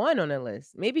 1 on the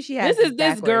list. Maybe she has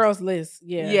this girl's list.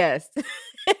 Yeah. Yes.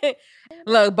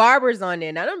 Look, barbers on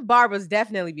there. Now them barbers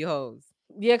definitely be hoes.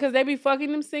 Yeah, because they be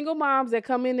fucking them single moms that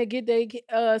come in to get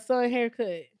their son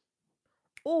haircut.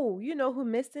 Oh, you know who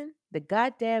missing? The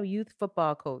goddamn youth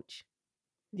football coach.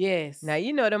 Yes. Now,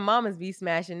 you know the mamas be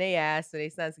smashing their ass so their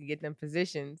sons can get them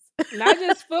positions. Not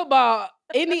just football.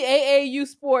 Any AAU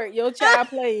sport your child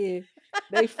playing,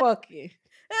 they fucking.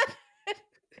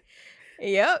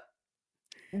 Yep.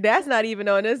 That's not even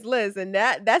on this list. And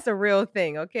that's a real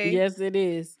thing, okay? Yes, it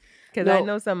is. Because I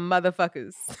know some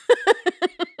motherfuckers.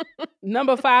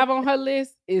 Number 5 on her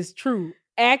list is true.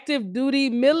 Active duty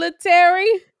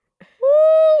military.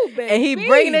 Woo, baby. And he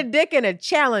bringing a dick in a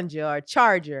Challenger or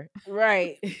Charger.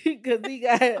 Right. Because he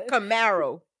got a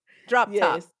Camaro. Drop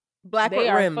top. Black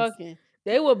with rims. Fucking,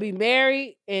 they will be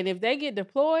married. And if they get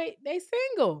deployed, they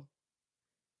single.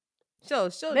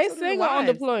 They single on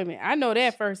deployment. I know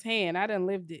that firsthand. I done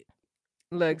lived it.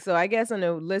 Look, so I guess on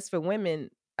the list for women,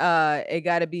 it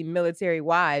got to be military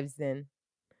wives then.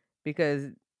 Because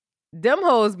them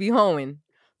hoes be hoeing.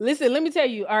 Listen, let me tell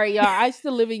you. All right, y'all. I used to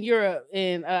live in Europe,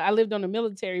 and I lived on a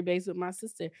military base with my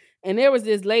sister. And there was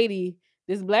this lady,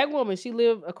 this black woman. She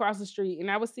lived across the street,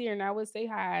 and I would see her, and I would say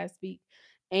hi, speak.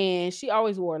 And she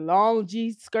always wore long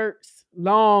jean skirts,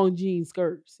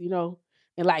 you know,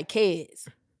 and like kids,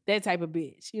 that type of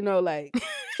bitch. You know, like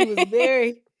she was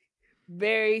very,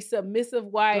 very submissive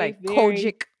wife, like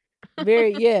Kojic,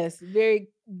 very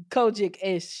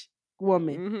Kojic-ish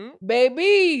woman,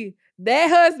 baby.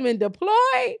 That husband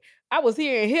deployed. I was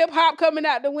hearing hip hop coming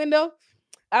out the window.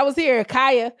 I was hearing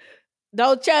Kaya,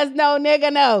 don't trust no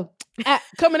nigga, no.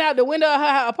 Coming out the window of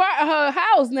her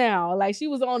house now. Like she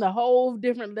was on a whole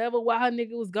different level while her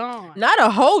nigga was gone. Not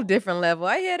a whole different level.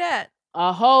 I hear that.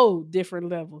 A whole different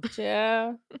level.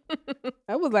 Yeah.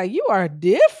 I was like, you are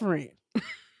different.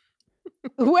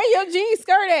 Where your jean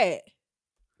skirt at?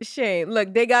 Shame.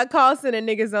 Look, they got call center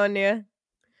niggas on there.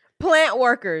 Plant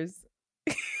workers.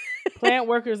 Plant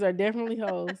workers are definitely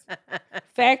hoes.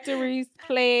 Factories,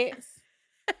 plants,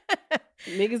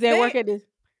 niggas that work at this.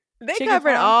 They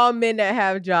covered all men that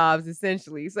have jobs,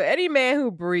 essentially. So any man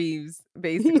who breathes,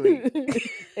 basically,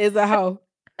 is a hoe.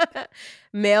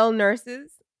 Male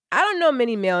nurses. I don't know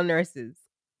many male nurses.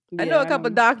 Yeah, I know a couple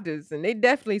doctors, and they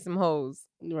definitely some hoes.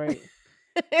 Right.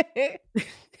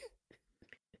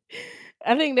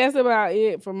 I think that's about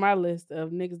it for my list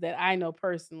of niggas that I know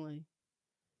personally.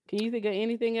 Can you think of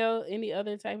anything else? Any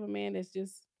other type of man that's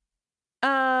just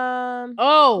unemployed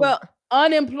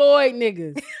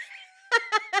niggas.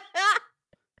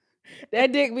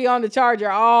 That dick be on the charger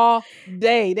all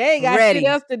day. They ain't got shit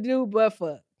else to do but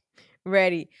fuck.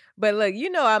 Ready. But look, you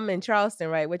know I'm in Charleston,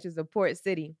 right? Which is a port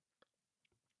city.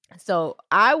 So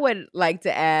I would like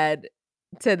to add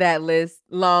to that list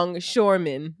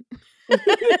longshoremen. They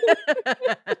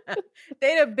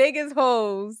the biggest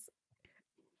hoes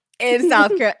in South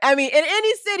Carolina. I mean, in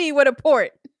any city with a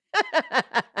port.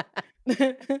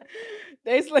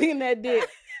 They slinging that dick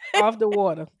off the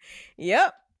water.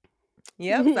 Yep.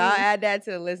 So I'll add that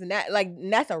to the list. And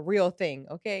that's a real thing,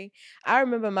 okay? I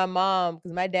remember my mom,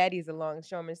 because my daddy's a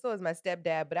longshoreman, so is my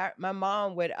stepdad, but my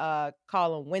mom would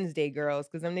call them Wednesday girls,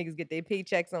 because them niggas get their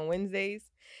paychecks on Wednesdays.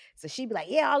 So she'd be like,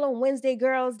 yeah, all them Wednesday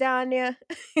girls down there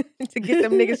to get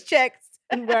them niggas checks.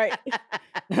 Right.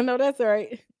 I know that's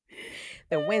right.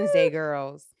 The Wednesday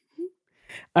girls.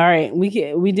 All right. We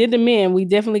did the men. We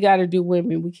definitely got to do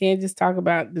women. We can't just talk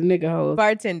about the nigga hoes.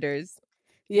 Bartenders.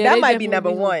 Yeah, that might be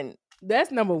number one.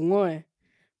 That's number one.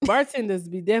 Bartenders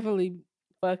be definitely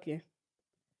fucking.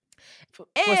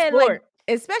 And like,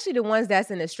 especially the ones that's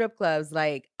in the strip clubs,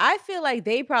 like I feel like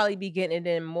they probably be getting it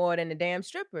in more than the damn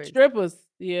strippers. Strippers,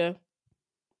 yeah.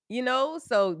 You know,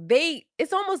 so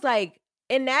it's almost like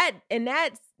in that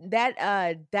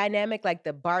dynamic, like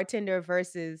the bartender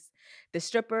versus the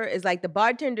stripper is like the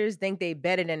bartenders think they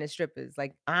better than the strippers.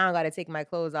 Like, I don't gotta take my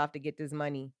clothes off to get this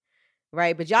money.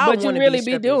 Right, but y'all want to really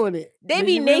be doing it. They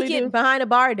be naked behind a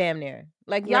bar damn near.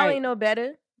 Like y'all ain't no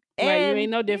better. And right, you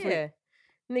ain't no different.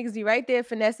 Yeah, niggas be right there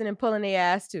finessing and pulling their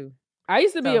ass too. I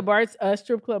used to be a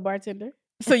strip club bartender.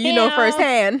 So you know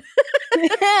firsthand.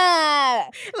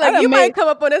 Like you might come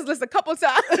up on this list a couple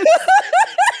times.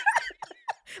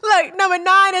 Look, number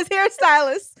 9 is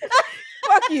hairstylist.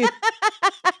 Fuck you.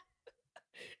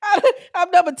 I'm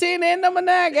number 10 and number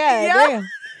 9, guys. Yeah. Damn.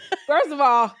 First of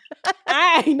all,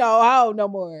 I ain't no hoe no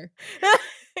more.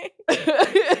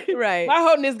 Right. My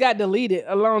hoeness got deleted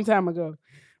a long time ago.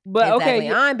 But exactly.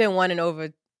 okay. I've been one in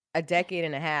over a decade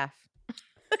and a half.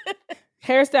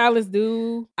 Hairstylist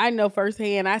dude, I know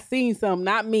firsthand. I seen some,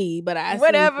 not me, but I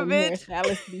seen some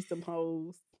hairstylists be some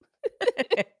hoes.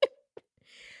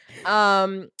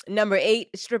 Number 8,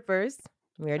 strippers.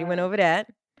 We already went over that.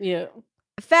 Yeah.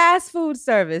 Fast food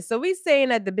service. So we saying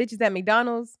that the bitches at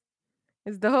McDonald's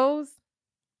is the hoes?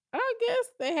 I guess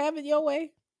they have it your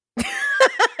way.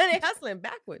 They hustling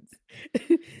backwards.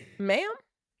 Ma'am?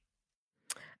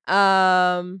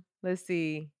 Let's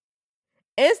see.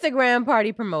 Instagram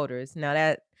party promoters. Now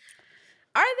that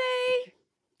are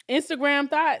they Instagram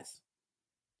thoughts?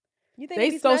 You think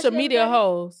they social media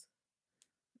hoes?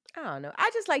 I don't know.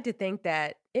 I just like to think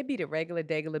that it be the regular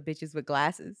bitches with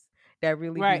glasses that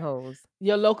really be hoes.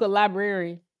 Your local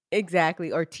librarian.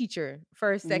 Exactly. Or teacher.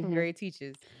 First, second grade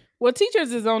teachers. Well,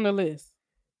 teachers is on the list.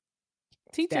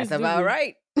 Teachers. That's about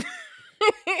right.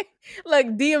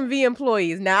 Like DMV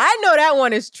employees. Now I know that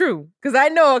one is true because I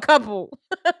know a couple.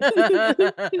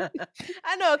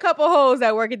 I know a couple hoes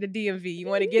that work at the DMV. You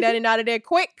want to get in and out of there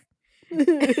quick?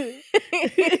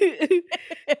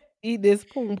 Eat this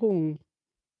poom poom.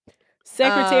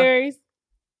 Secretaries.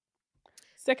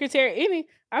 Secretary.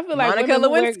 I feel like Monica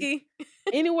Lewinsky.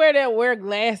 Anywhere that wear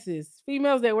glasses.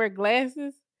 Females that wear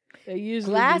glasses. They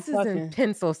usually glasses and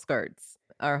pencil skirts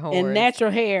are whores. And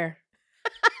natural hair.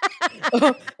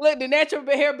 Look, the natural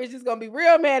hair bitch is gonna be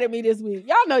real mad at me this week.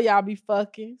 Y'all know y'all be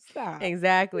fucking. Stop.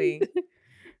 Exactly.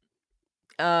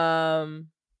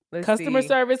 Customer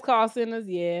service call centers,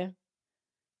 yeah.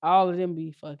 All of them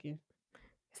be fucking.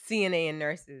 CNA and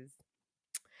nurses.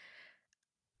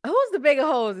 Who's the bigger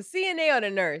hoes, the CNA or the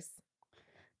nurse?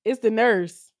 It's the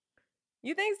nurse.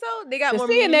 You think so? They got the more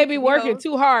CNA be working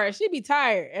too hard. She be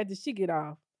tired after she get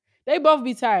off. They both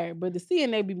be tired, but the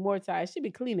CNA be more tired. She be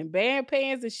cleaning band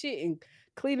pans and shit and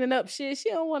cleaning up shit.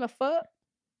 She don't want to fuck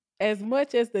as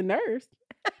much as the nurse.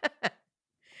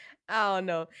 I don't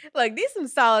know. Like, these some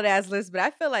solid ass lists, but I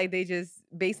feel like they just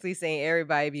basically saying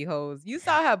everybody be hoes. You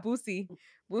saw how Boosie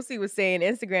was saying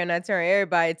Instagram not turn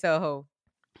everybody to a hoe.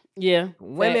 Yeah.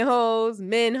 Women hoes,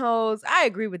 men hoes. I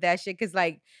agree with that shit because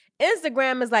like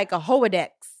Instagram is like a hoedex.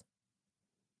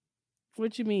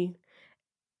 What you mean?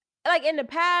 Like in the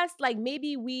past, like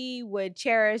maybe we would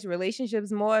cherish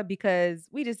relationships more because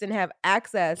we just didn't have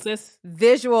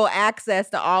visual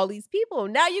access to all these people.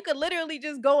 Now you could literally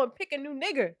just go and pick a new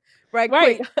nigga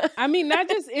quick. I mean, not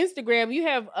just Instagram. You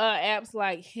have apps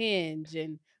like Hinge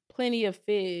and Plenty of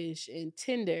Fish and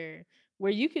Tinder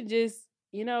where you could just,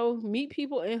 meet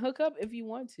people and hook up if you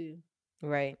want to.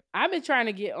 Right. I've been trying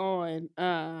to get on,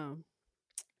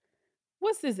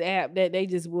 what's this app that they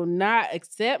just will not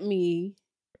accept me?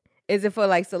 Is it for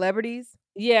like celebrities?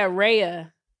 Yeah,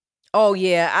 Raya. Oh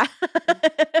yeah,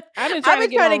 I've been trying to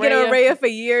get on Raya for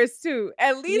years too.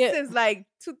 At least since like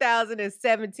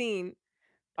 2017.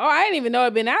 Oh, I didn't even know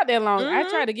it'd been out that long. I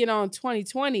tried to get on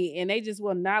 2020 and they just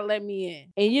will not let me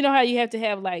in. And you know how you have to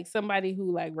have like somebody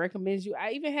who like recommends you.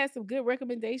 I even had some good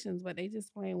recommendations, but they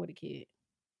just playing with a kid.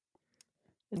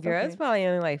 Girl, it's probably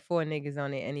only like 4 niggas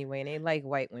on it anyway, and they like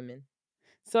white women.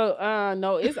 So,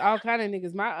 no, it's all kind of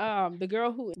niggas. My the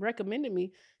girl who recommended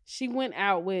me, she went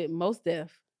out with Mos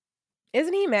Def.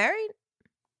 Isn't he married?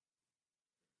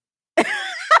 Yo.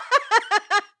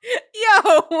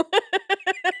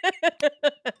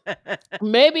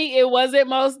 Maybe it wasn't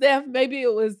Mos Def. Maybe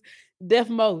it was Def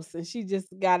Mos, and she just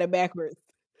got it backwards.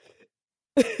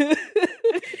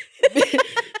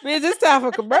 Man, this time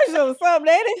for commercial or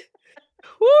something, ain't it?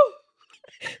 Woo.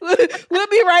 We'll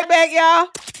be right back, y'all.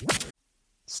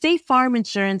 State Farm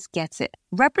Insurance gets it.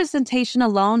 Representation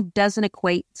alone doesn't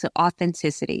equate to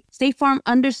authenticity. State Farm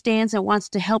understands and wants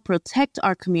to help protect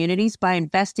our communities by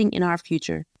investing in our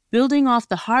future. Building off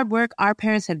the hard work our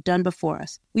parents have done before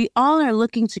us, we all are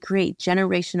looking to create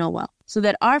generational wealth so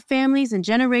that our families and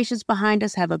generations behind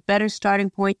us have a better starting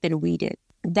point than we did.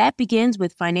 That begins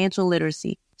with financial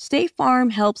literacy. State Farm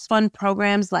helps fund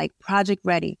programs like Project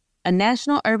Ready, a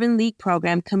National Urban League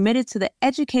program committed to the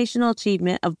educational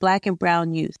achievement of Black and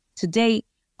Brown youth. To date,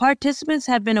 Participants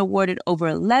have been awarded over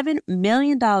 $11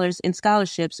 million in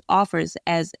scholarships offers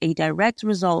as a direct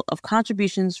result of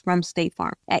contributions from State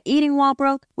Farm. At Eating While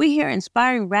Broke, we hear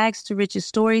inspiring rags to riches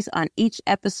stories on each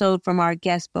episode from our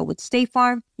guests, but with State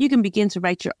Farm, you can begin to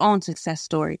write your own success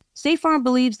story. State Farm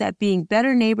believes that being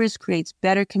better neighbors creates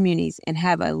better communities and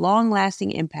have a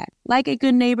long-lasting impact. Like a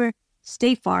good neighbor,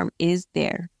 State Farm is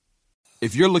there.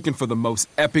 If you're looking for the most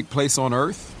epic place on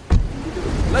Earth,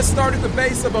 let's start at the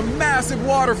base of a massive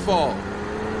waterfall.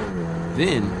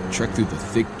 Then trek through the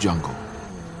thick jungle.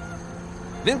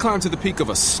 Then climb to the peak of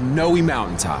a snowy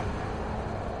mountaintop.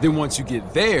 Then once you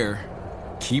get there,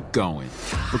 keep going.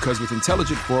 Because with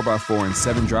intelligent 4x4 and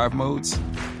 7 drive modes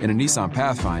and a Nissan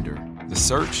Pathfinder, the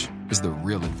search is the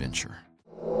real adventure.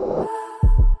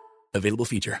 Available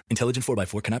feature. Intelligent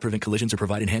 4x4 cannot prevent collisions or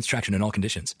provide enhanced traction in all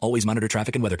conditions. Always monitor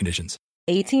traffic and weather conditions.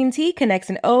 AT&T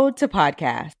connects an ode to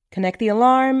podcast. Connect the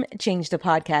alarm, change the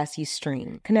podcast you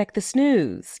stream. Connect the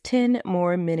snooze, 10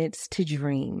 more minutes to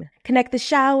dream. Connect the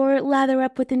shower, lather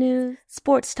up with the news,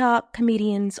 sports talk,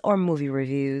 comedians, or movie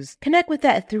reviews. Connect with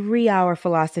that 3-hour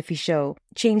philosophy show.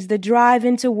 Change the drive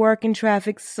into work and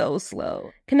traffic so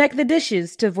slow. Connect the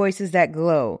dishes to voices that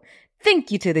glow. Thank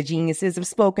you to the geniuses of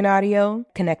spoken audio.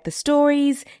 Connect the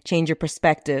stories, change your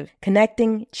perspective.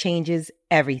 Connecting changes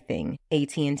everything.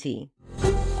 AT&T.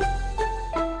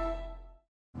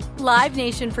 Live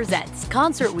Nation presents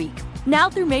Concert Week. Now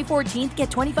through May 14th,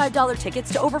 get $25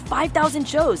 tickets to over 5,000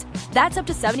 shows. That's up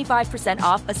to 75%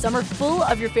 off a summer full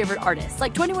of your favorite artists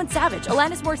like 21 Savage,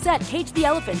 Alanis Morissette, Cage the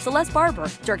Elephant, Celeste Barber,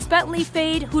 Dierks Bentley,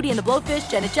 Fade, Hootie and the Blowfish,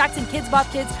 Janet Jackson, Kids Bop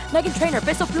Kids, Meghan Trainor,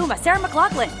 Peso Pluma, Sarah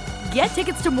McLachlan. Get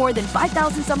tickets to more than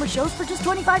 5,000 summer shows for just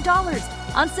 $25.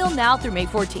 Until now through May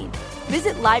 14th.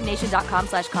 Visit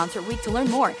LiveNation.com/Concert Week to learn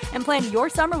more and plan your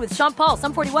summer with Sean Paul,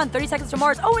 Sum 41, 30 Seconds to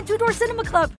Mars, and Two Door Cinema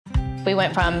Club. We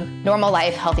went from normal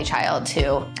life, healthy child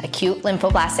to acute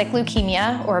lymphoblastic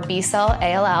leukemia, or B-cell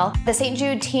ALL. The St.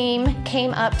 Jude team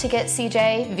came up to get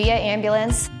CJ via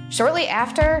ambulance. Shortly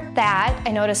after that,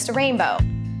 I noticed a rainbow.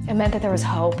 It meant that there was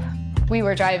hope. We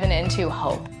were driving into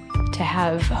hope. To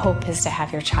have hope is to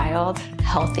have your child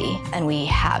healthy, and we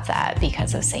have that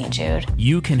because of St. Jude.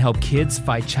 You can help kids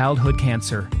fight childhood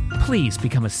cancer. Please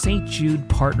become a St. Jude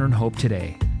Partner in Hope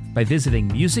today by visiting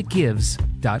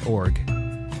musicgives.org.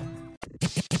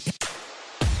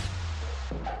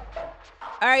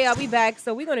 All right, y'all, we back.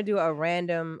 So we're going to do a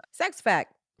random sex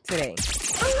fact today.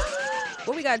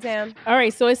 What we got, Tam? All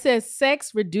right, so it says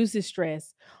sex reduces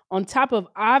stress. On top of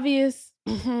obvious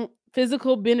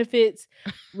physical benefits,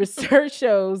 research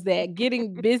shows that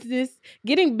getting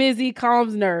busy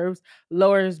calms nerves,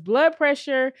 lowers blood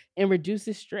pressure, and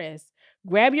reduces stress.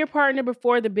 Grab your partner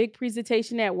before the big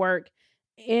presentation at work.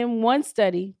 In one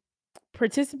study,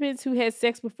 participants who had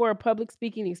sex before a public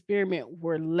speaking experiment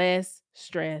were less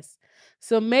stressed.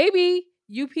 So maybe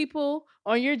you people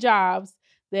on your jobs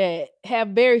that have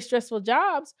very stressful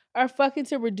jobs are fucking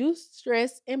to reduce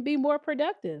stress and be more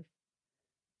productive.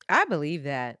 I believe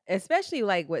that, especially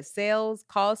like with sales,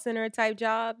 call center type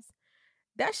jobs.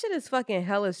 That shit is fucking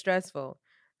hella stressful.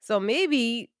 So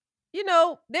maybe,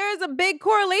 there's a big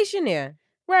correlation there.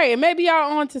 Right. And maybe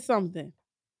y'all on to something.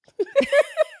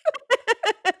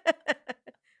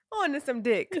 On to some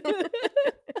dick.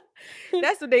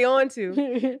 That's what they on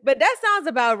to. But that sounds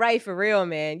about right for real,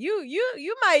 man. You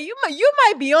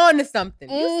might be on to something.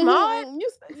 You smart.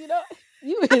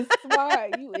 You is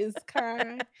smart. You is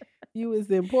kind. You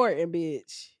is important,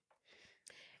 bitch.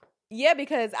 Yeah,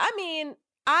 because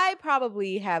I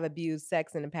probably have abused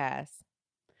sex in the past.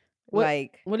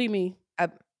 What do you mean?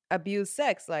 Abused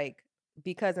sex, like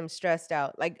because I'm stressed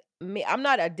out. Like I'm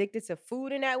not addicted to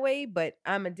food in that way, but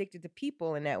I'm addicted to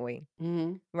people in that way.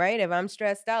 Mm-hmm. Right? If I'm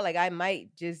stressed out, like I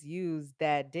might just use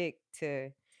that dick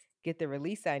to get the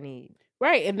release I need.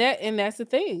 Right, and that's the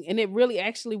thing, and it really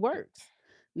actually works.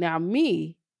 Now,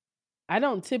 me, I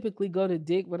don't typically go to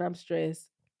dick when I'm stressed.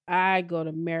 I go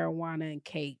to marijuana and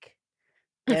cake.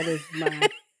 That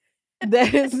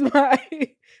is my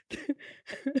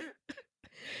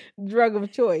drug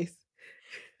of choice.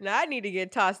 Now, I need to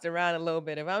get tossed around a little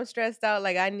bit. If I'm stressed out,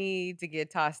 like I need to get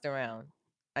tossed around.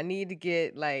 I need to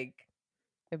get like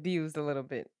abused a little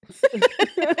bit.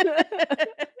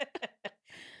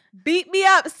 Beat me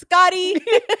up, Scotty.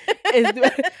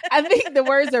 I think the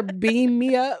words are beam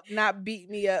me up, not beat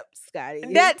me up, Scotty.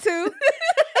 That too.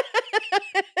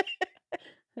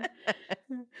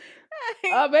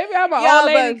 Maybe I'm an old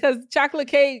lady because chocolate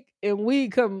cake and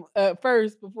weed come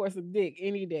first before some dick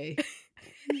any day.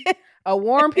 A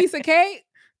warm piece of cake,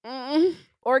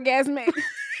 orgasmic.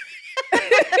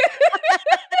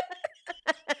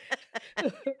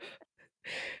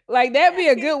 Like, that'd be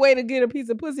a good way to get a piece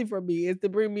of pussy from me, is to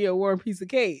bring me a warm piece of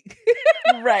cake.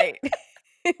 Right.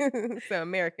 So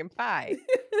American Pie.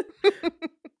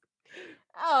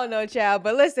 I don't know, child,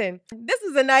 but listen, this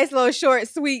is a nice little short,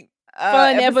 sweet,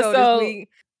 fun episode. episode. This week.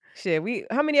 Shit,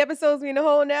 how many episodes we in the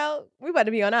hole now? We about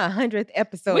to be on our 100th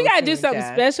episode. We gotta do soon, something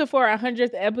child. special for our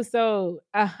 100th episode.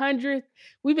 100th.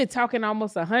 We've been talking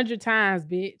almost 100 times,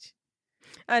 bitch.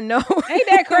 I know. Ain't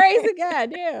that crazy?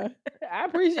 God damn. I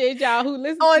appreciate y'all who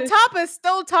listen. On top of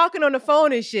still talking on the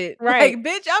phone and shit. Right. Like,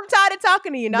 bitch, I'm tired of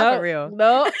talking to you. Not for real.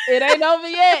 No, it ain't over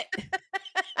yet.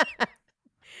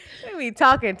 We be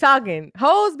talking.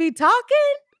 Hoes be talking?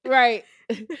 Right.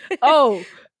 Oh,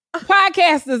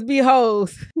 podcasters be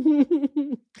hoes.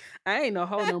 I ain't no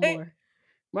hoe no more.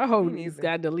 My hoe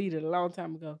got deleted a long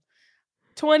time ago.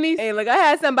 20s. Hey, look, I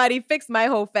had somebody fix my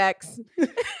whole facts.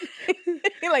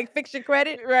 Like, fix your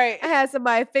credit. Right. I had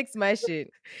somebody fix my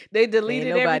shit. They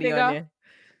deleted everything off. There.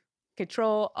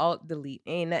 Control, Alt, Delete.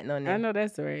 Ain't nothing on there. I know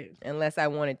that's right. Unless I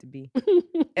want it to be.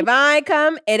 If I ain't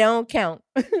come, it don't count.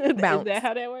 Bounce. Is that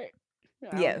how that works?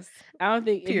 Yes. I don't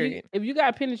think. Period. If you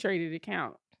got penetrated, it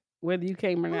count. Whether you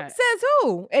came or not. Says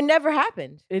who? It never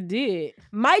happened. It did.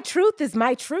 My truth is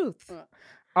my truth.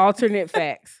 Alternate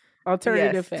facts.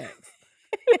 Alternative facts.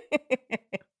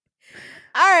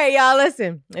 All right, y'all,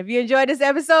 listen. If you enjoyed this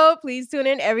episode, please tune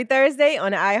in every Thursday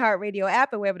on the iHeartRadio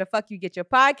app or wherever the fuck you get your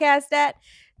podcast at.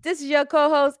 This is your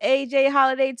co-host, AJ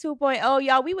Holiday 2.0.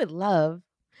 Y'all, we would love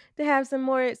to have some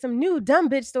new dumb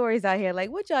bitch stories out here.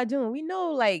 Like, what y'all doing? We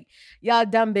know, like, y'all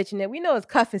dumb bitching it. We know it's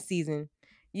cuffing season.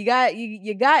 You got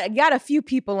a few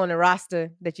people on the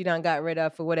roster that you done got rid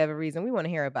of for whatever reason. We want to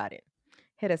hear about it.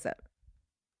 Hit us up.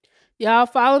 Y'all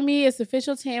follow me. It's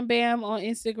official Tam Bam on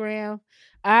Instagram.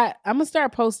 I'm gonna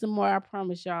start posting more. I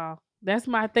promise y'all. That's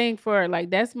my thing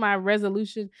that's my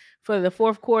resolution for the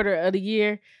fourth quarter of the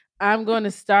year. I'm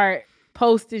gonna start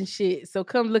posting shit. So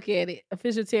come look at it.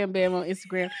 Official Tam Bam on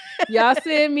Instagram. Y'all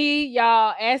send me.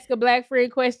 Y'all ask a black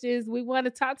friend questions. We want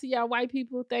to talk to y'all white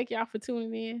people. Thank y'all for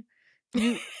tuning in.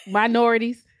 You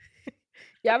minorities.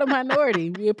 Y'all a minority.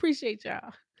 We appreciate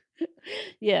y'all.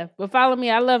 Yeah, but follow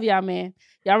me. I love y'all, man.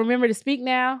 Y'all remember to speak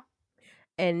now.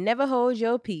 And never hold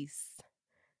your peace.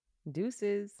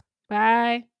 Deuces.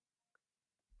 Bye.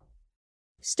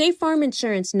 State Farm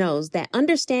Insurance knows that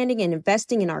understanding and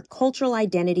investing in our cultural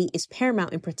identity is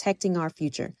paramount in protecting our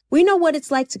future. We know what it's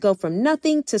like to go from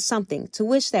nothing to something, to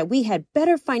wish that we had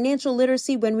better financial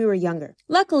literacy when we were younger.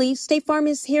 Luckily, State Farm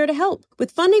is here to help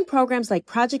with funding programs like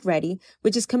Project Ready,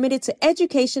 which is committed to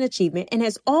education achievement and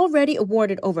has already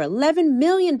awarded over $11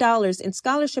 million in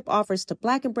scholarship offers to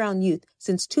Black and Brown youth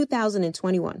since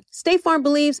 2021. State Farm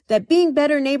believes that being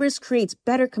better neighbors creates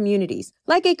better communities.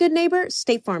 Like a good neighbor,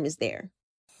 State Farm is there.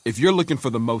 If you're looking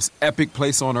for the most epic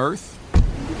place on earth,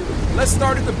 let's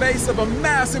start at the base of a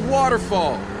massive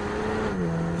waterfall.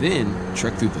 Then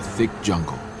trek through the thick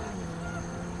jungle.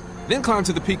 Then climb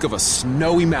to the peak of a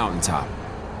snowy mountaintop.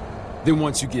 Then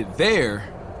once you get there,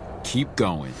 keep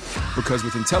going. Because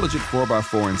with intelligent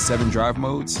 4x4 and 7 drive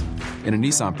modes and a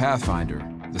Nissan Pathfinder,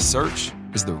 the search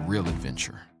is the real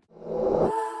adventure.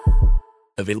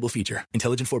 Available feature.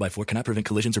 Intelligent 4x4 cannot prevent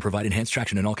collisions or provide enhanced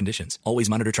traction in all conditions. Always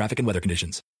monitor traffic and weather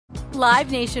conditions.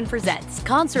 Live Nation presents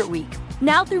Concert Week.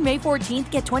 Now through May 14th,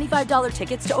 get $25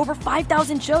 tickets to over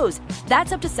 5,000 shows.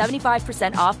 That's up to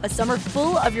 75% off a summer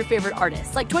full of your favorite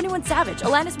artists like 21 Savage,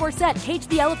 Alanis Morissette, Cage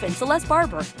the Elephant, Celeste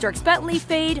Barber, Dierks Bentley,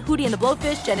 Fade, Hootie and the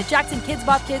Blowfish, Janet Jackson, Kidz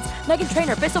Bop Kids, Meghan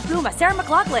Trainor, Bissell Pluma, Sarah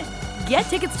McLachlan. Get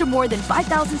tickets to more than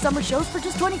 5,000 summer shows for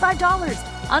just $25.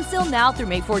 Until now through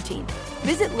May 14th.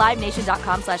 Visit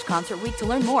LiveNation.com/Concert Week to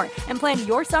learn more and plan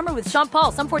your summer with Sean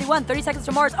Paul, Sum 41, 30 Seconds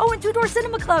to Mars, and Two Door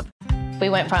Cinema Club. We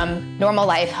went from normal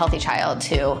life, healthy child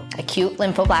to acute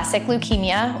lymphoblastic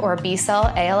leukemia or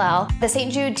B-cell ALL. The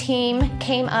St. Jude team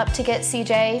came up to get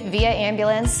CJ via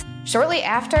ambulance. Shortly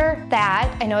after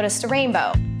that, I noticed a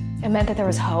rainbow. It meant that there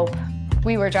was hope.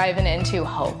 We were driving into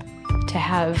hope. To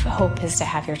have hope is to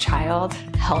have your child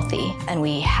healthy, and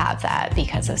we have that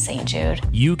because of St. Jude.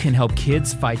 You can help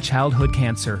kids fight childhood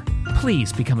cancer.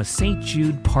 Please become a St.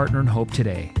 Jude Partner in Hope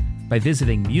today by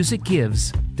visiting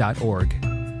musicgives.org.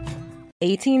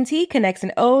 AT&T connects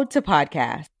an ode to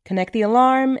podcast. Connect the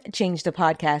alarm, change the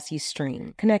podcast you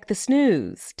stream. Connect the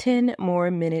snooze, 10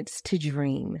 more minutes to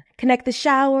dream. Connect the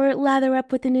shower, lather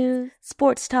up with the news,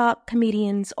 sports talk,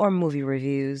 comedians, or movie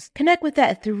reviews. Connect with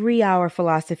that 3-hour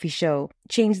philosophy show.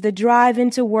 Change the drive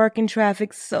into work and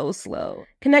traffic so slow.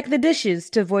 Connect the dishes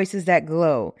to voices that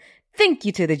glow. Thank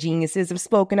you to the geniuses of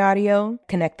spoken audio.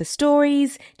 Connect the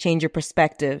stories, change your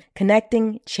perspective.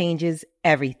 Connecting changes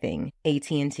everything.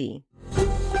 AT&T.